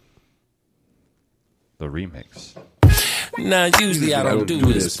 The remix. Now, usually I don't do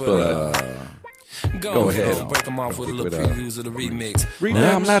this, but Go ahead. Break them off with a little Keep it up. previews of the remix.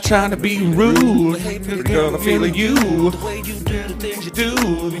 Now I'm not trying to be rude. Girl, I'm feeling you. The way you do the things you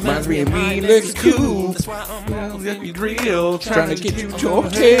do reminds me of me. Looks cool. That's why I'm let me drill. Trying to get you to a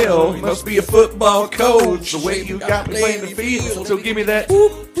hotel. You must be a football coach. The way you got me playing the field. So give me that.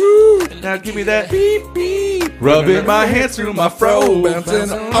 Now give me that. Beep beep. Rubbing my hands through my fro. Bouncing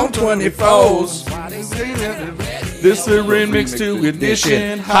on 24s. This a remix to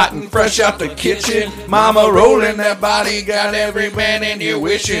Ignition, hot and fresh out the kitchen. Mama rolling that body, got every man in here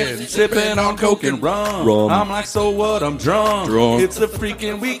wishing. Sipping on coke and rum. I'm like, so what? I'm drunk. It's a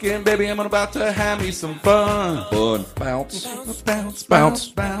freaking weekend, baby. I'm about to have me some fun. Fun. Bounce. Bounce, bounce, bounce,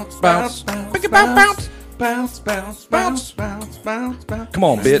 bounce, bounce, bounce. Bounce, bounce, bounce, bounce, bounce, bounce. Come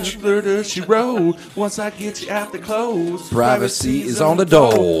on, bitch. Murder, she wrote. Once I get you out the clothes. Privacy is on the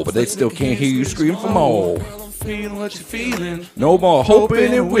door, but they still can't hear you scream for more. Feeling what you're feeling. No more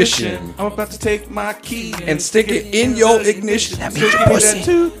hoping and wishing. I'm about to take my key And stick it in your ignition. That means Give me pussy. that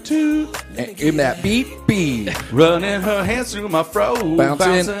toot toot. And give me that beep beep. Running her hands through my fro.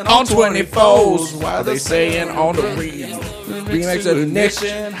 Bouncing on 24s. While they saying on the reel. Remix of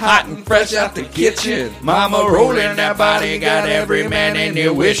Ignition, hot and fresh out the kitchen. Mama rolling that body, got every man in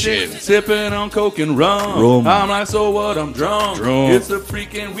there wishing. Sipping on coke and rum. I'm like, so what? I'm drunk. It's a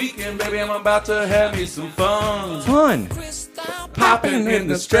freaking weekend, baby. I'm about to have me some fun. Fun. Popping in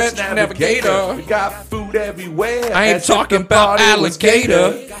the stretch navigator. We got food everywhere. I ain't talking about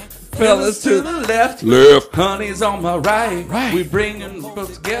alligator. Fellas to the left. Left. Honey's on my right. Right. We bringing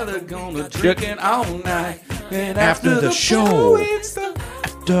both together, gonna drinking all night. And After the show. it's the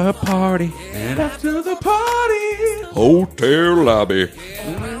The party. and after the party. Hotel lobby.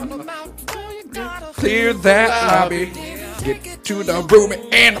 Clear that lobby. Get to the room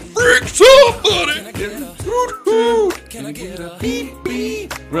and freak somebody. Can I get a beep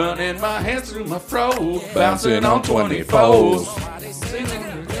beep? Running my hands through my fro. Bouncing on 24s.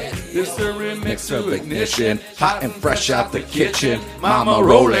 It's the remix to Ignition. Hot and fresh out the kitchen. Mama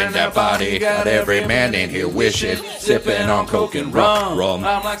rolling that body. Got every man in here wishing. Sipping on coke and rum.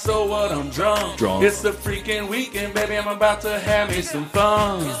 I'm like, so what? I'm drunk. It's the freaking weekend, baby. I'm about to have me some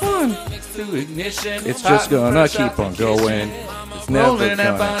fun. To Ignition. It's hot just and gonna fresh out keep on the kitchen. going. It's never Rolling that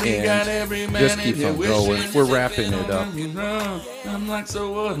gonna body, got end. every man Just in keep here on wishing. going. We're wrapping it up. I'm like,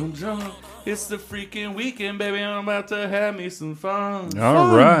 so what? I'm drunk. It's the freaking weekend, baby. I'm about to have me some fun.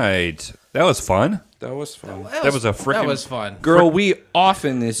 All right. That was fun. That was fun. That was a freaking. That was fun. Girl, we off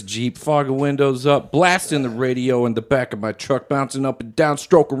in this Jeep, fogging windows up, blasting the radio in the back of my truck, bouncing up and down,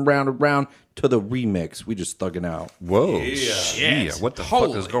 stroking round and round to the remix. We just thugging out. Whoa. Yeah. What the fuck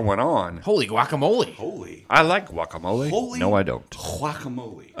Holy. is going on? Holy guacamole. Holy I like guacamole. No, I don't.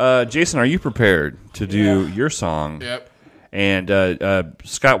 guacamole. Jason, are you prepared to do your song? Yep. And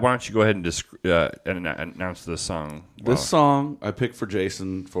Scott, why don't you go ahead and announce the song? This song I picked for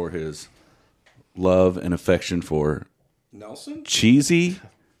Jason for his love and affection for Nelson? cheesy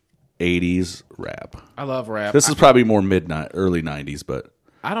 80s rap. I love rap. This is probably more early 90s, but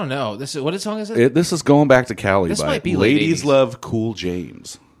I don't know. This is what song is it? this is going back to Cali This by might be late Ladies 80s. Love Cool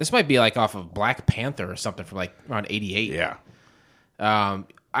James. This might be like off of Black Panther or something from like around 88. Yeah.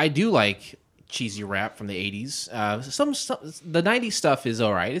 I do like cheesy rap from the 80s. The 90s stuff is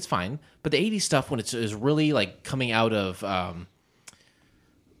all right. It's fine. But the 80s stuff when it's is really like coming out of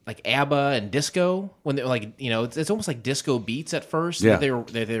like ABBA and disco, when they're like, you know, it's almost like disco beats at first Yeah.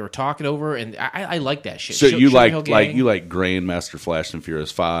 that they were talking over, and I like that shit. So you Sugar Hill Gang. you like Grandmaster Flash and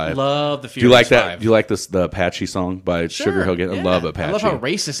Furious 5. Love the Do you like Furious that? Five. Do you like the Apache song by Sugar Hill Gang? I Yeah. love Apache. I love how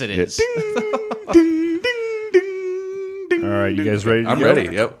racist it is. All right, you guys ready? To I'm go?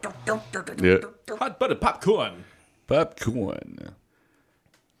 ready. Yep. Yep. Hot butter popcorn. Popcorn.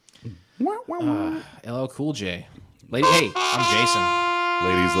 LL Cool J. Lady, hey, I'm Jason.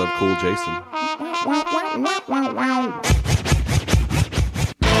 Ladies Love Cool Jason.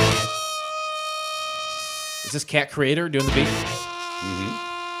 Is this Cat Creator doing the beat?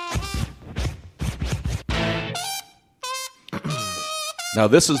 Now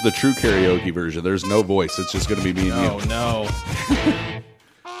this is the true karaoke version. There's no voice. It's just going to be me and Oh you. no.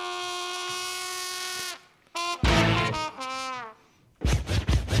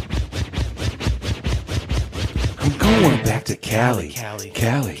 I'm going back to Cali. Cali.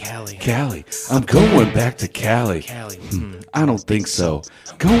 Cali. Cali. Cali. I'm going back to Cali. Cali. I don't think so.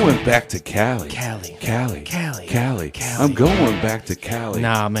 Going back to Cali. Cali. Cali. Cali. Cali. Cali. I'm going back to Cali.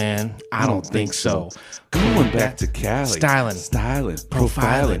 Nah, man. I don't think so. Going back to Cali. Styling.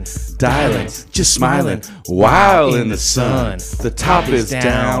 Profiling. Dialing. Just smiling. While in the sun. The top is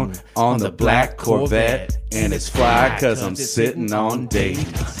down on the black Corvette. And it's fly cause I'm sitting on date.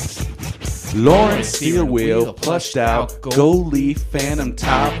 Lawrence Steel Wheel, plushed out, gold leaf, phantom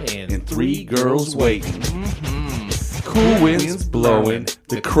top, and 3 girls waiting. Cool winds blowing,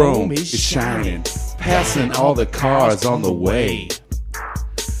 the chrome is shining, passing all the cars on the way.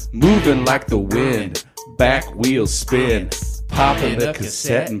 Moving like the wind, back wheels spin, popping the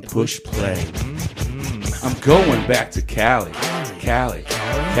cassette and push play. I'm going back to Cali, Cali,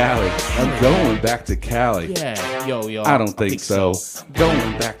 Cali. I'm going back to Cali. Yeah, yo. I don't think so.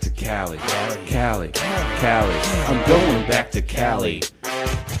 Going back to Cali, Cali, Cali. I'm going back to Cali.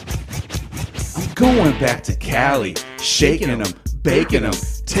 I'm going back to Cali, shaking them, baking them,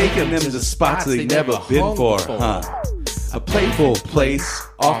 taking them to spots they've never been for, huh? A playful place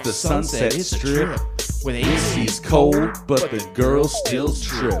off the Sunset Strip, where the AC's cold, but the girls still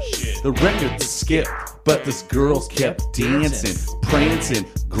trip. The records skip, but this girls kept dancing, prancing,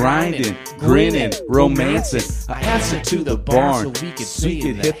 grinding, grinning, romancing. I asked her to the barn so we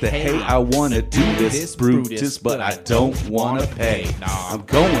could hit the hay. I wanna do this, Brutus, but I don't wanna pay. I'm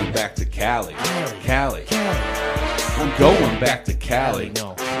going back to Cali, Cali. I'm going back to Cali.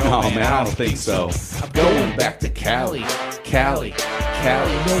 No, man, I don't think so. I'm going back to Cali, Cali,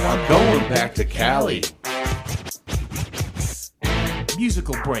 Cali. No, I'm going back to Cali.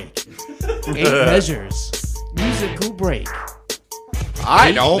 Musical break. 8 measures. Musical break.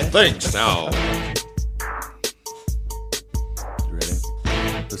 I don't think so. You ready?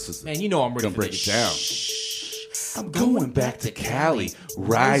 This is Man, you know I'm ready gonna for break this. it down. I'm going back to Cali,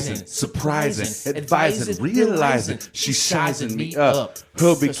 rising, surprising, advising, realizing she's sizing me up.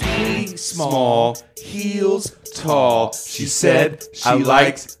 Her bikini small, heels tall. She said she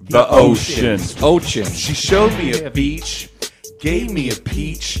likes the ocean. She showed me a beach, gave me a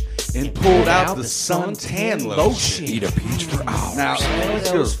peach, and pulled out the suntan lotion. Eat a peach for hours. Now,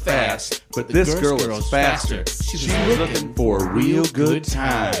 this girl's fast, but this girl is faster. She was looking for a real good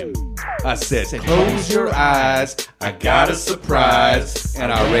time. I said, close your eyes, I got a surprise,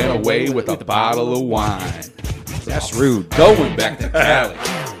 and I ran away with a bottle of wine. That's rude. Going back to Cali,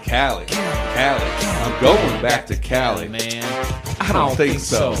 Cali, Cali. I'm going back to Cali. Man, I don't think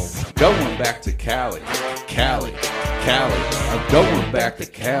so. Going back to Cali, Cali, Cali. I'm going back to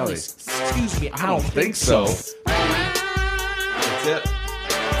Cali. Excuse me, I don't think so. That's it.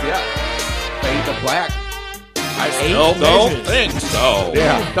 Yeah. Fade to black. I still don't think so.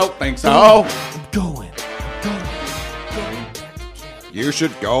 Yeah, don't think so. Going. You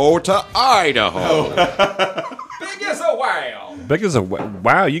should go to Idaho. Big as a whale. Big as a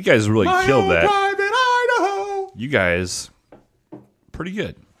wow! You guys really killed that. Private Idaho. You guys, pretty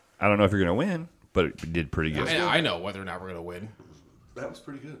good. I don't know if you're gonna win, but it did pretty good. I know whether or not we're gonna win. That was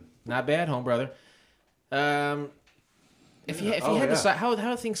pretty good. Not bad, home brother. If you had to decide, how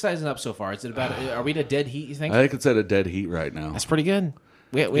are things sizing up so far? Is it about? Are we at a dead heat? You think? I think it's at a dead heat right now. That's pretty good.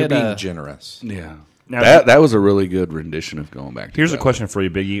 We You're had being generous. Yeah. Now, That was a really good rendition of going back to here's a Cali. question for you,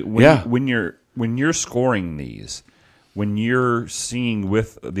 Biggie. When you're scoring these, when you're singing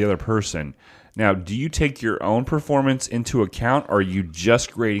with the other person, now do you take your own performance into account, or are you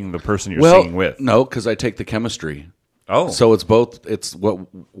just grading the person you're singing with? No, because I take the chemistry. Oh, So it's both. It's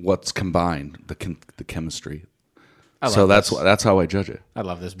what's combined, the chemistry. So that's how I judge it. I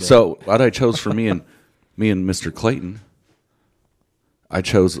love this bit. So what I chose for me and Mr. Clayton, I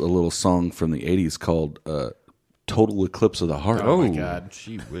chose a little song from the '80s called "Total Eclipse of the Heart." Oh my God,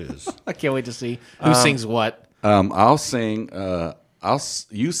 gee whiz. I can't wait to see who sings what. I'll sing.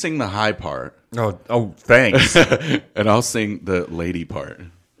 You sing the high part, Oh, thanks. and I'll sing the lady part.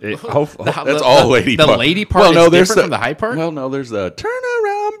 That's That's all lady part. The lady part is different from the high part? Well, no, there's the turn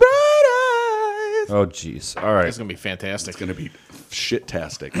around bright eyes. Oh, jeez. All right. It's going to be fantastic. It's going to be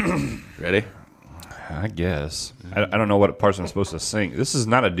shit-tastic. Ready? I guess. I don't know what parts I'm supposed to sing. This is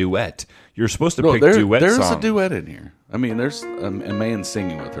not a duet. You're supposed to No, pick there's duet songs. a duet in here. I mean, there's a man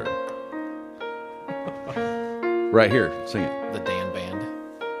singing with her. Right here. Sing it. The Dan Band.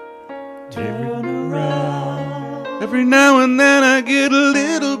 Every now and then I get a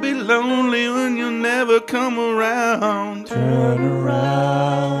little bit lonely when you never come around. Turn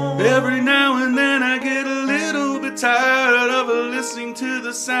around. Every now and then I get a little bit tired of listening to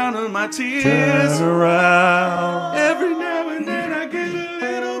the sound of my tears. Turn around. Every now and then I get a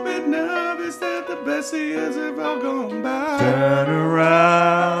little bit nervous that the best years have all gone by. Turn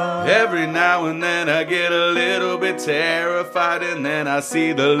around. Every now and then I get a little bit terrified, and then I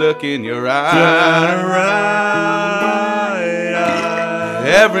see the look in your eyes. Turn around.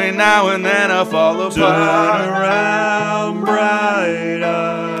 Every now and then I fall apart. Turn around, bright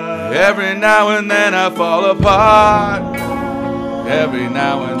eyes. Every now and then I fall apart. Every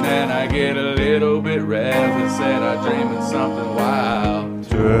now and then I get a little bit restless and I dream of something wild.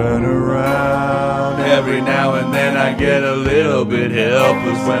 Turn around. Every now and then I get a little bit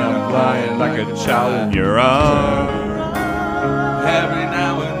helpless when I'm flying like a child in your arms. Every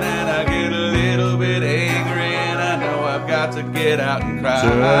now and then I get a little bit angry and I know I've got to get out and cry.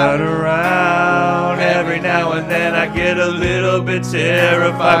 Turn around. Every now and then I get a little bit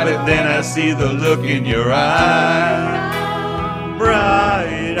terrified, but then I see the look in your eye.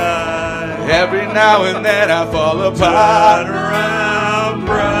 Bright eyes. Every now and then I fall apart. Turn around,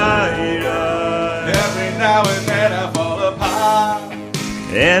 bright eyes. Every now and then I fall apart.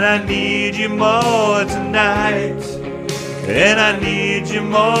 And I need you more tonight. And I need you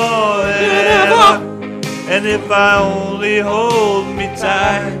more than ever. And if I only hold me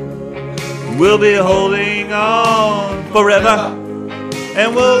tight, we'll be holding on forever.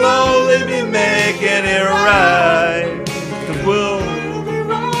 And we'll only be making it right. We'll be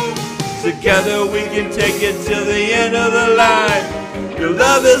right. Together we can take it till the end of the line. Your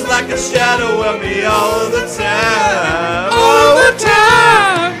love is like a shadow of me all the time. All the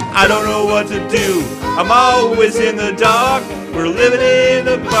time. I don't know what to do. I'm always in the dark. We're living in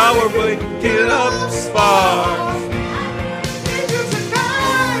the power, but we can get up sparks.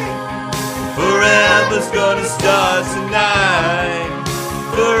 Forever's gonna start tonight.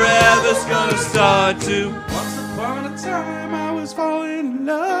 Forever's gonna start to. Once upon a time I was falling in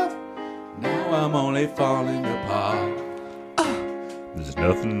love. Now I'm only falling apart. There's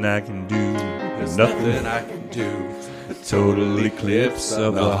nothing I can do. There's nothing I can do. A total eclipse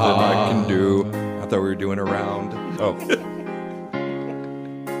of the heart. Nothing I can do. I thought we were doing a round. Oh.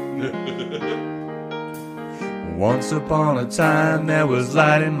 Once upon a time there was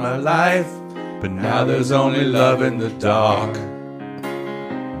light in my life, but now there's only love in the dark.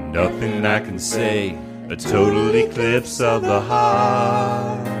 Nothing I can say, a total eclipse of the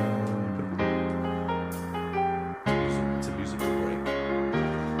heart. It's a musical break.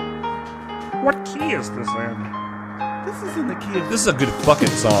 What key is this in? This is in the key of... This is a good fucking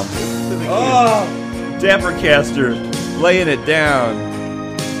song. Oh, Dappercaster, laying it down.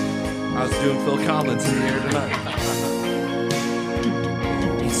 I was doing Phil Collins in the air tonight.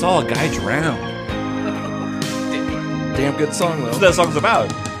 He saw a guy drown. Damn good song, though. That's what that song's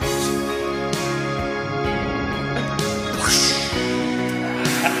about.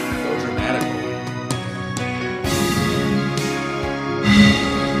 So dramatic.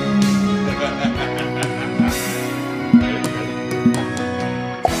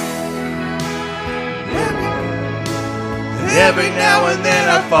 Every now and then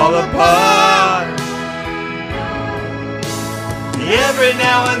I fall apart. Every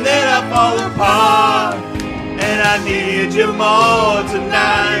now and then I fall apart. And I need you more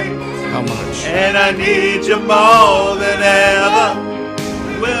tonight. How much? And I need you more than ever.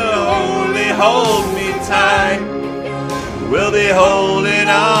 Will only hold me tight. We'll be holding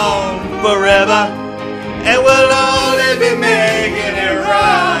on forever. And we'll only be making it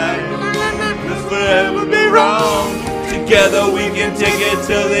right. 'Cause forever be wrong. Together we can take it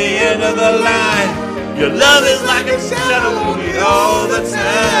till the end of the line. Your love is like a shadow of me all the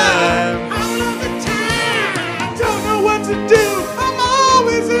time. All of the time. I don't know what to do. I'm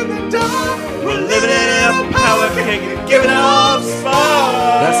always in the dark. We're living in a power cake, giving off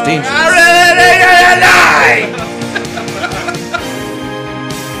sparks. That's dangerous. I really die.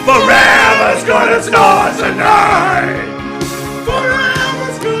 Forever's gonna start tonight.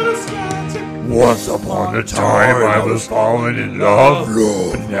 Forever's gonna start tonight. Once upon a time I was falling in love,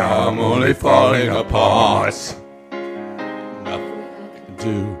 but now I'm only falling apart. Nothing I can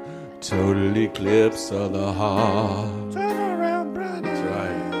do, total eclipse of the heart. Turn around, brother. That's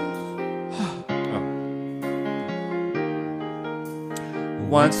right.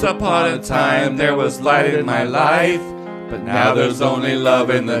 Once upon a time there was light in my life, but now there's only love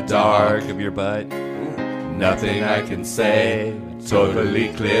in the dark of your butt. Nothing I can say, total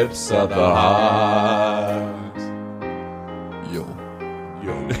eclipse of the heart. Yo.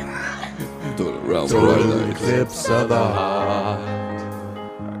 Yo. Round Total eclipse of the heart.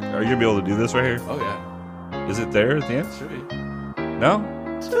 Are you gonna be able to do this right here? Oh yeah. Is it there at the end? Should be. No?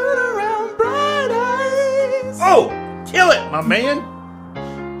 Turn around, bright eyes. Oh, kill it, my man.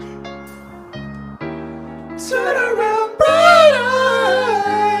 Turn around, bright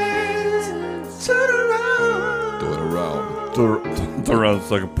eyes. Turn around. Do it around. Turn around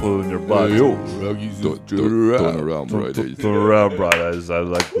so I can pull it in your butt. Do it around, right? Turn around, bright eyes. I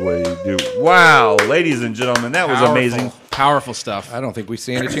like the way you do. Wow, ladies and gentlemen, that was amazing. Powerful stuff. I don't think we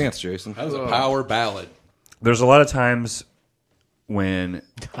stand a chance, Jason. That was a power ballad. There's a lot of times when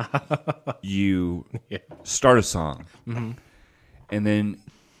you start a song and then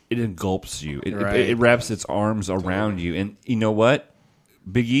it engulfs you. Right. It wraps its arms around you. And you know what,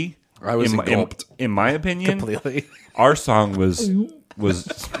 Big E? I was engulfed. In my opinion, Completely. our song was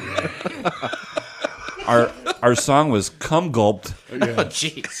our song was cum gulped. Oh,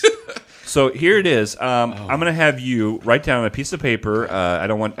 jeez. So here it is. I'm going to have you write down on a piece of paper. I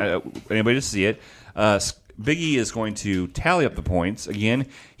don't want anybody to see it. Biggie is going to tally up the points. Again,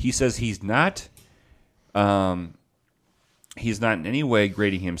 he says he's not in any way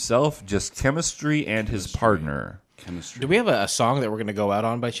grading himself, just chemistry and his partner. Do we have a song that we're going to go out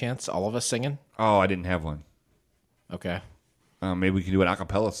on by chance? All of us singing? Oh, I didn't have one. Okay. Maybe we can do an a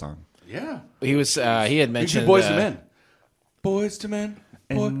cappella song. Yeah. He was. He had We should mentioned Boys to Men. Boys to Men.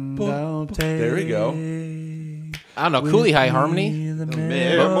 There we go. I don't know. Cooley High Harmony.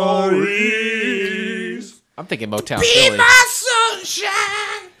 Memories. I'm thinking Motown Philly.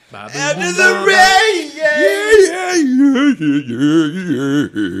 Sunshine. After the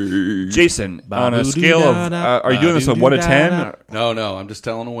Jason, on a scale of, are you doing this on 1 to 10? No, I'm just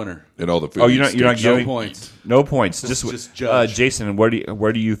telling a winner. And all the food. Oh, you're not No giving points. No points. Just judge. Jason, where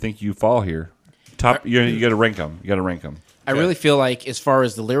do you think you fall here? Top. You got to rank them. You got to rank them. I really feel like, as far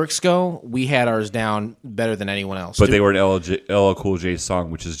as the lyrics go, we had ours down better than anyone else. But they were an LL Cool J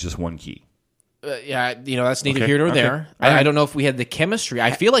song, which is just one key. Yeah, that's neither Okay, here nor okay. there. All right. I don't know if we had the chemistry.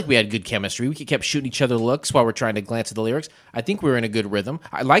 I feel like we had good chemistry. We kept shooting each other looks while we're trying to glance at the lyrics. I think we were in a good rhythm.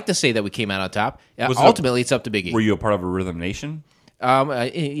 I like to say that we came out on top. Ultimately, it's up to Biggie. Were you a part of a Rhythm Nation?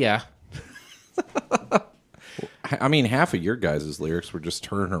 Yeah. I mean, half of your guys' lyrics were just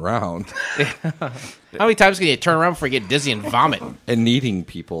turning around How many times can you turn around before you get dizzy and vomit? and needing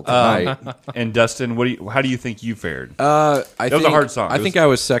people tonight. And Dustin, how do you think you fared? That was a hard song. I think I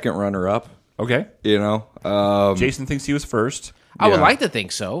was second runner-up. Okay. You know, Jason thinks he was first. I would like to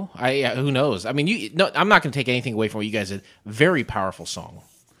think so. Who knows? I mean, I'm not going to take anything away from what you guys did. Very powerful song.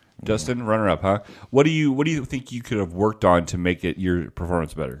 Dustin, runner up, huh? What do you think you could have worked on to make it your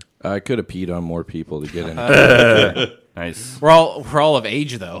performance better? I could have peed on more people to get in. Nice. We're all of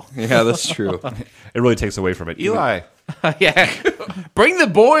age though. Yeah, that's true. It really takes away from it. Eli. Yeah. Bring the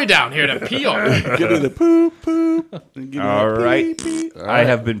boy down here to pee on. Give me the poop. And give me All the right. pee. I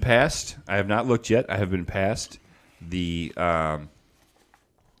have been passed. I have not looked yet. I have been passed the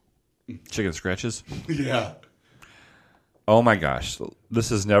chicken scratches. Yeah. Oh my gosh. This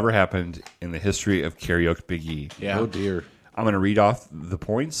has never happened in the history of Karaoke Big E. Yeah. Oh, dear. I'm going to read off the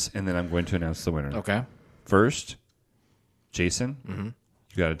points, and then I'm going to announce the winner. Okay. First, Jason,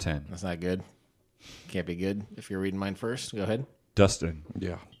 you got a 10. That's not good. Can't be good if you're reading mine first. Go ahead. Dustin,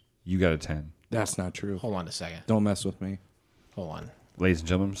 Yeah. you got a 10. That's not true. Hold on a second. Don't mess with me. Hold on. Ladies and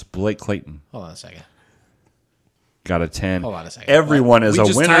gentlemen, Blake Clayton Hold on a second. got a 10. Hold on a second. Everyone is We a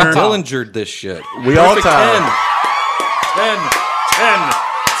just winner. Ty Dillingered this shit. We all Perfect tied. 10.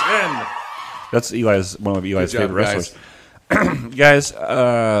 That's one of Eli's Good job, favorite guys. wrestlers. Guys,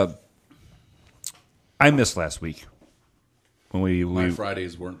 I missed last week when My we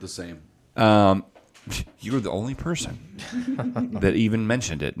Fridays weren't the same. you were the only person that even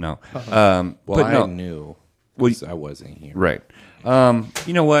mentioned it. No, Well, but no, I knew. Well, 'cause I wasn't here. right.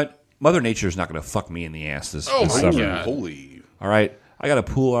 You know what? Mother Nature's not going to fuck me in the ass this summer. Holy. All right, I got a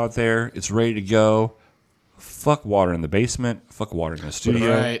pool out there. It's ready to go. Fuck water in the basement. Fuck water in the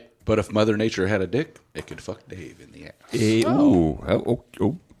studio. Right. But if Mother Nature had a dick, it could fuck Dave in the ass.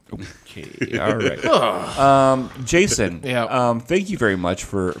 Okay. All right. Jason. Yeah. Thank you very much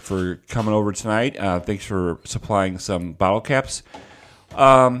for coming over tonight. Thanks for supplying some bottle caps.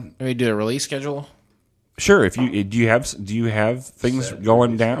 Let me do a release schedule. Sure. If you do you have things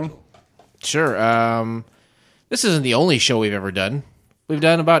going down? Sure. This isn't the only show we've ever done. We've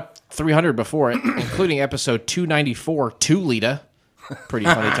done about 300 before it, including episode 294, 2 Lita. Pretty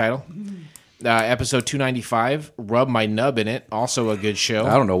funny title. Episode 295, Rub My Nub in It. Also a good show.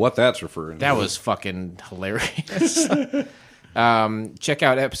 I don't know what that's referring to. That was fucking hilarious. Check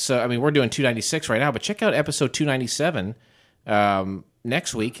out episode. I mean, we're doing 296 right now, but check out episode 297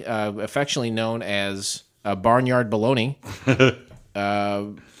 next week, affectionately known as Barnyard Baloney.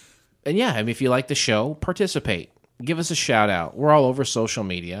 And yeah, I mean, if you like the show, participate. Give us a shout out. We're all over social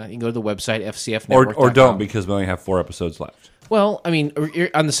media. You can go to the website FCFnetwork.com. Or don't, because we only have 4 episodes left. Well, I mean,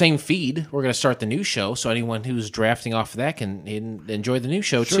 on the same feed, we're going to start the new show, so anyone who's drafting off of that can enjoy the new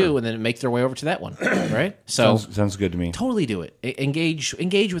show too, and then make their way over to that one, right? So Sounds good to me. totally do it. Engage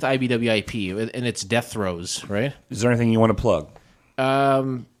with IBWIP and its death throes, right? Is there anything you want to plug?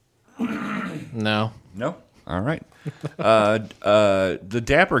 No. No? All right. The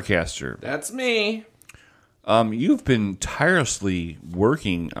Dappercaster. That's me. You've been tirelessly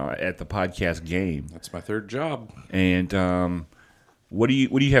working at the podcast game. That's my third job. And What do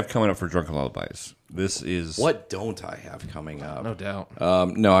you have coming up for Drunken Lullabies? This is What don't I have coming up? No doubt.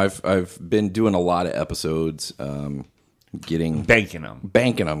 No, I've been doing a lot of episodes, banking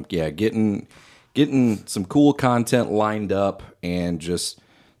them. Yeah, getting some cool content lined up and just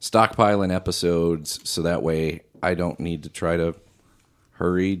stockpiling episodes so that way I don't need to try to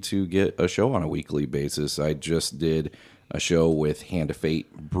hurry to get a show on a weekly basis. I just did a show with Hand of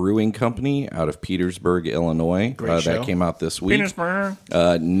Fate Brewing Company out of Petersburg, Illinois. Great show. That came out this week. Petersburg.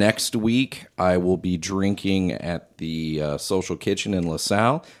 Next week, I will be drinking at the Social Kitchen in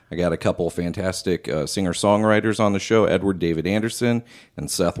LaSalle. I got a couple fantastic singer-songwriters on the show, Edward David Anderson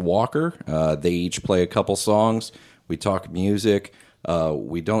and Seth Walker. They each play a couple songs. We talk music.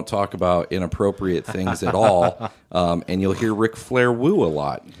 We don't talk about inappropriate things at all. And you'll hear Ric Flair woo a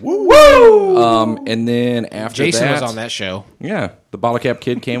lot. Woo! And then after Jason that, was on that show. yeah, the Bottle Cap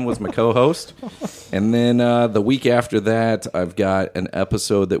Kid came was my co-host. And then the week after that, I've got an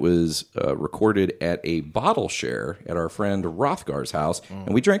episode that was recorded at a bottle share at our friend Rothgar's house.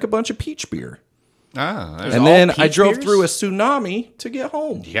 And we drank a bunch of peach beer. And then I drove beers? through a tsunami to get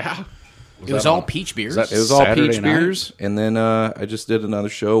home. Yeah. It was all peach beers. that- It was all Saturday peach night? beers. And then I just did another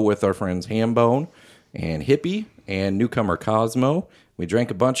show with our friends Hambone and Hippie and newcomer Cosmo. We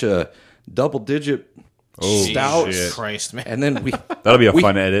drank a bunch of double-digit stouts. shit. Christ, man. And then we That'll be a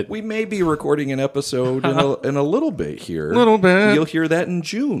fun edit. We may be recording an episode in a little bit here. Little bit. You'll hear that in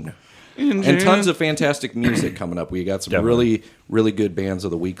June. And tons of fantastic music coming up. We got some really, really good bands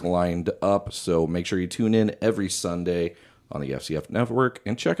of the week lined up. So make sure you tune in every Sunday on the FCF Network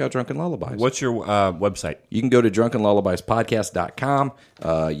and check out Drunken Lullabies. What's your website? You can go to drunkenlullabiespodcast.com.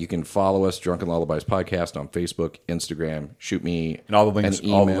 You can follow us, Drunken Lullabies Podcast, on Facebook, Instagram. Shoot me And all the links- an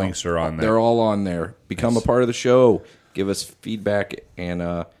email. all the links are on there. They're all on there. Become a part of the show. Give us feedback, and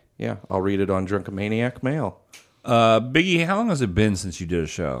I'll read it on Drunken Maniac Mail. Biggie, how long has it been since you did a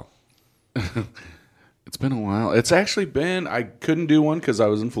show? It's been a while. It's actually been. I couldn't do one because I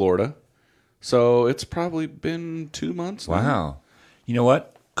was in Florida, so it's probably been 2 months. now. Wow. You know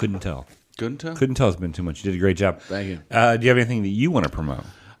what? Couldn't tell. Couldn't tell. Couldn't tell it's been too much. You did a great job. Thank you. Do you have anything that you want to promote?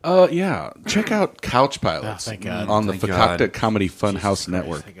 Yeah. Check out Couch Pilots thank God. on the Thank Fakakta God. Comedy Funhouse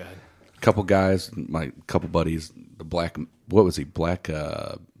Network. Thank God. Couple guys, my couple buddies. The black. What was he? Black.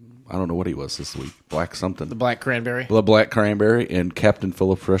 I don't know what he was this week. Black something. The Black Cranberry. The Black Cranberry and Captain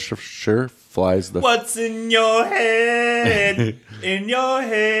Philip Fresher flies the. What's in your head? In your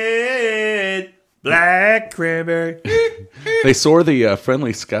head, Black Cranberry. They soar the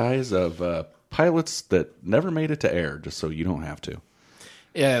friendly skies of pilots that never made it to air, just so you don't have to.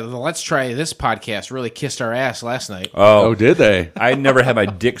 Yeah, the Let's Try This podcast really kissed our ass last night. Oh, did they? I never had my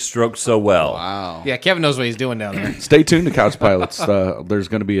dick stroked so well. Wow. Yeah, Kevin knows what he's doing down there. Stay tuned to Couch Pilots. There's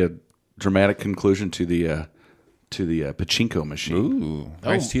going to be a dramatic conclusion to the pachinko machine. Ooh,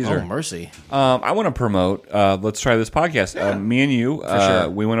 nice teaser. Oh, mercy. I want to promote Let's Try This podcast. Me and you,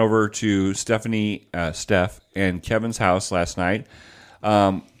 we went over to Steph, and Kevin's house last night.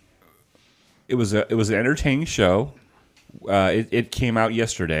 It was an entertaining show. It came out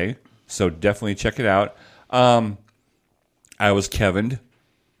yesterday, so definitely check it out. I was Kevin'd,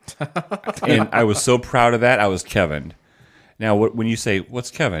 and I was so proud of that. I was Kevin'd. Now, when you say, what's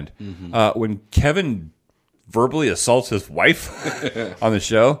Kevin'd? When Kevin verbally assaults his wife on the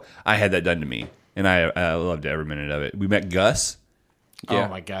show, I had that done to me, and I loved every minute of it. We met Gus. Yeah. Oh,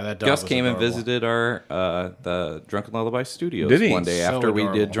 my God. That dog Gus was came and adorable. visited our the Drunken Lullaby studios Did he? one day So after we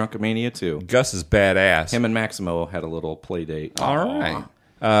adorable. did Drunkomania 2. Gus is badass. Him and Maximo had a little play date. All right.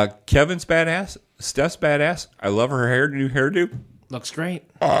 Kevin's badass. Steph's badass. I love her new hairdo. Looks great.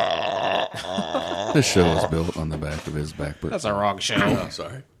 This show is built on the back of his back. That's a wrong show. Oh,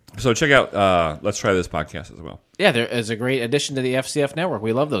 sorry. So check out Let's Try This podcast as well. Yeah, there is a great addition to the FCF network.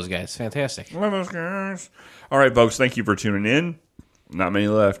 We love those guys. Fantastic. Love those guys. All right, folks. Thank you for tuning in. Not many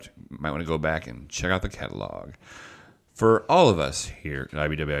left. Might want to go back and check out the catalog. For all of us here at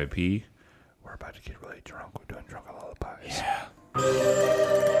IBWIP, we're about to get really drunk. We're doing Drunken Lullabies. Yeah.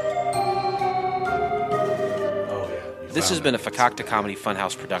 This has been a Fakakta Comedy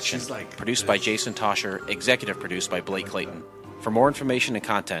Funhouse production, produced by Jason Tosher, executive produced by Blake Clayton. For more information and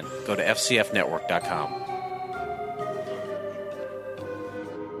content, go to fcfnetwork.com.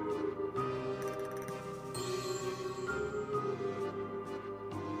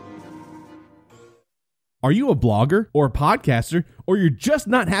 Are you a blogger or a podcaster, or you're just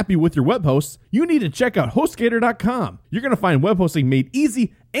not happy with your web hosts? You need to check out HostGator.com. You're going to find web hosting made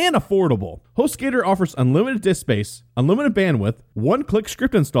easy and affordable. HostGator offers unlimited disk space, unlimited bandwidth, one-click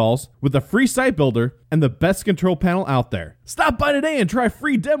script installs with a free site builder, and the best control panel out there. Stop by today and try a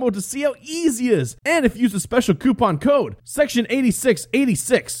free demo to see how easy it is. And if you use the special coupon code, Section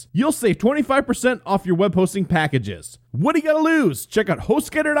 8686, you'll save 25% off your web hosting packages. What do you gotta lose? Check out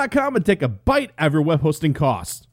HostGator.com and take a bite out of your web hosting costs.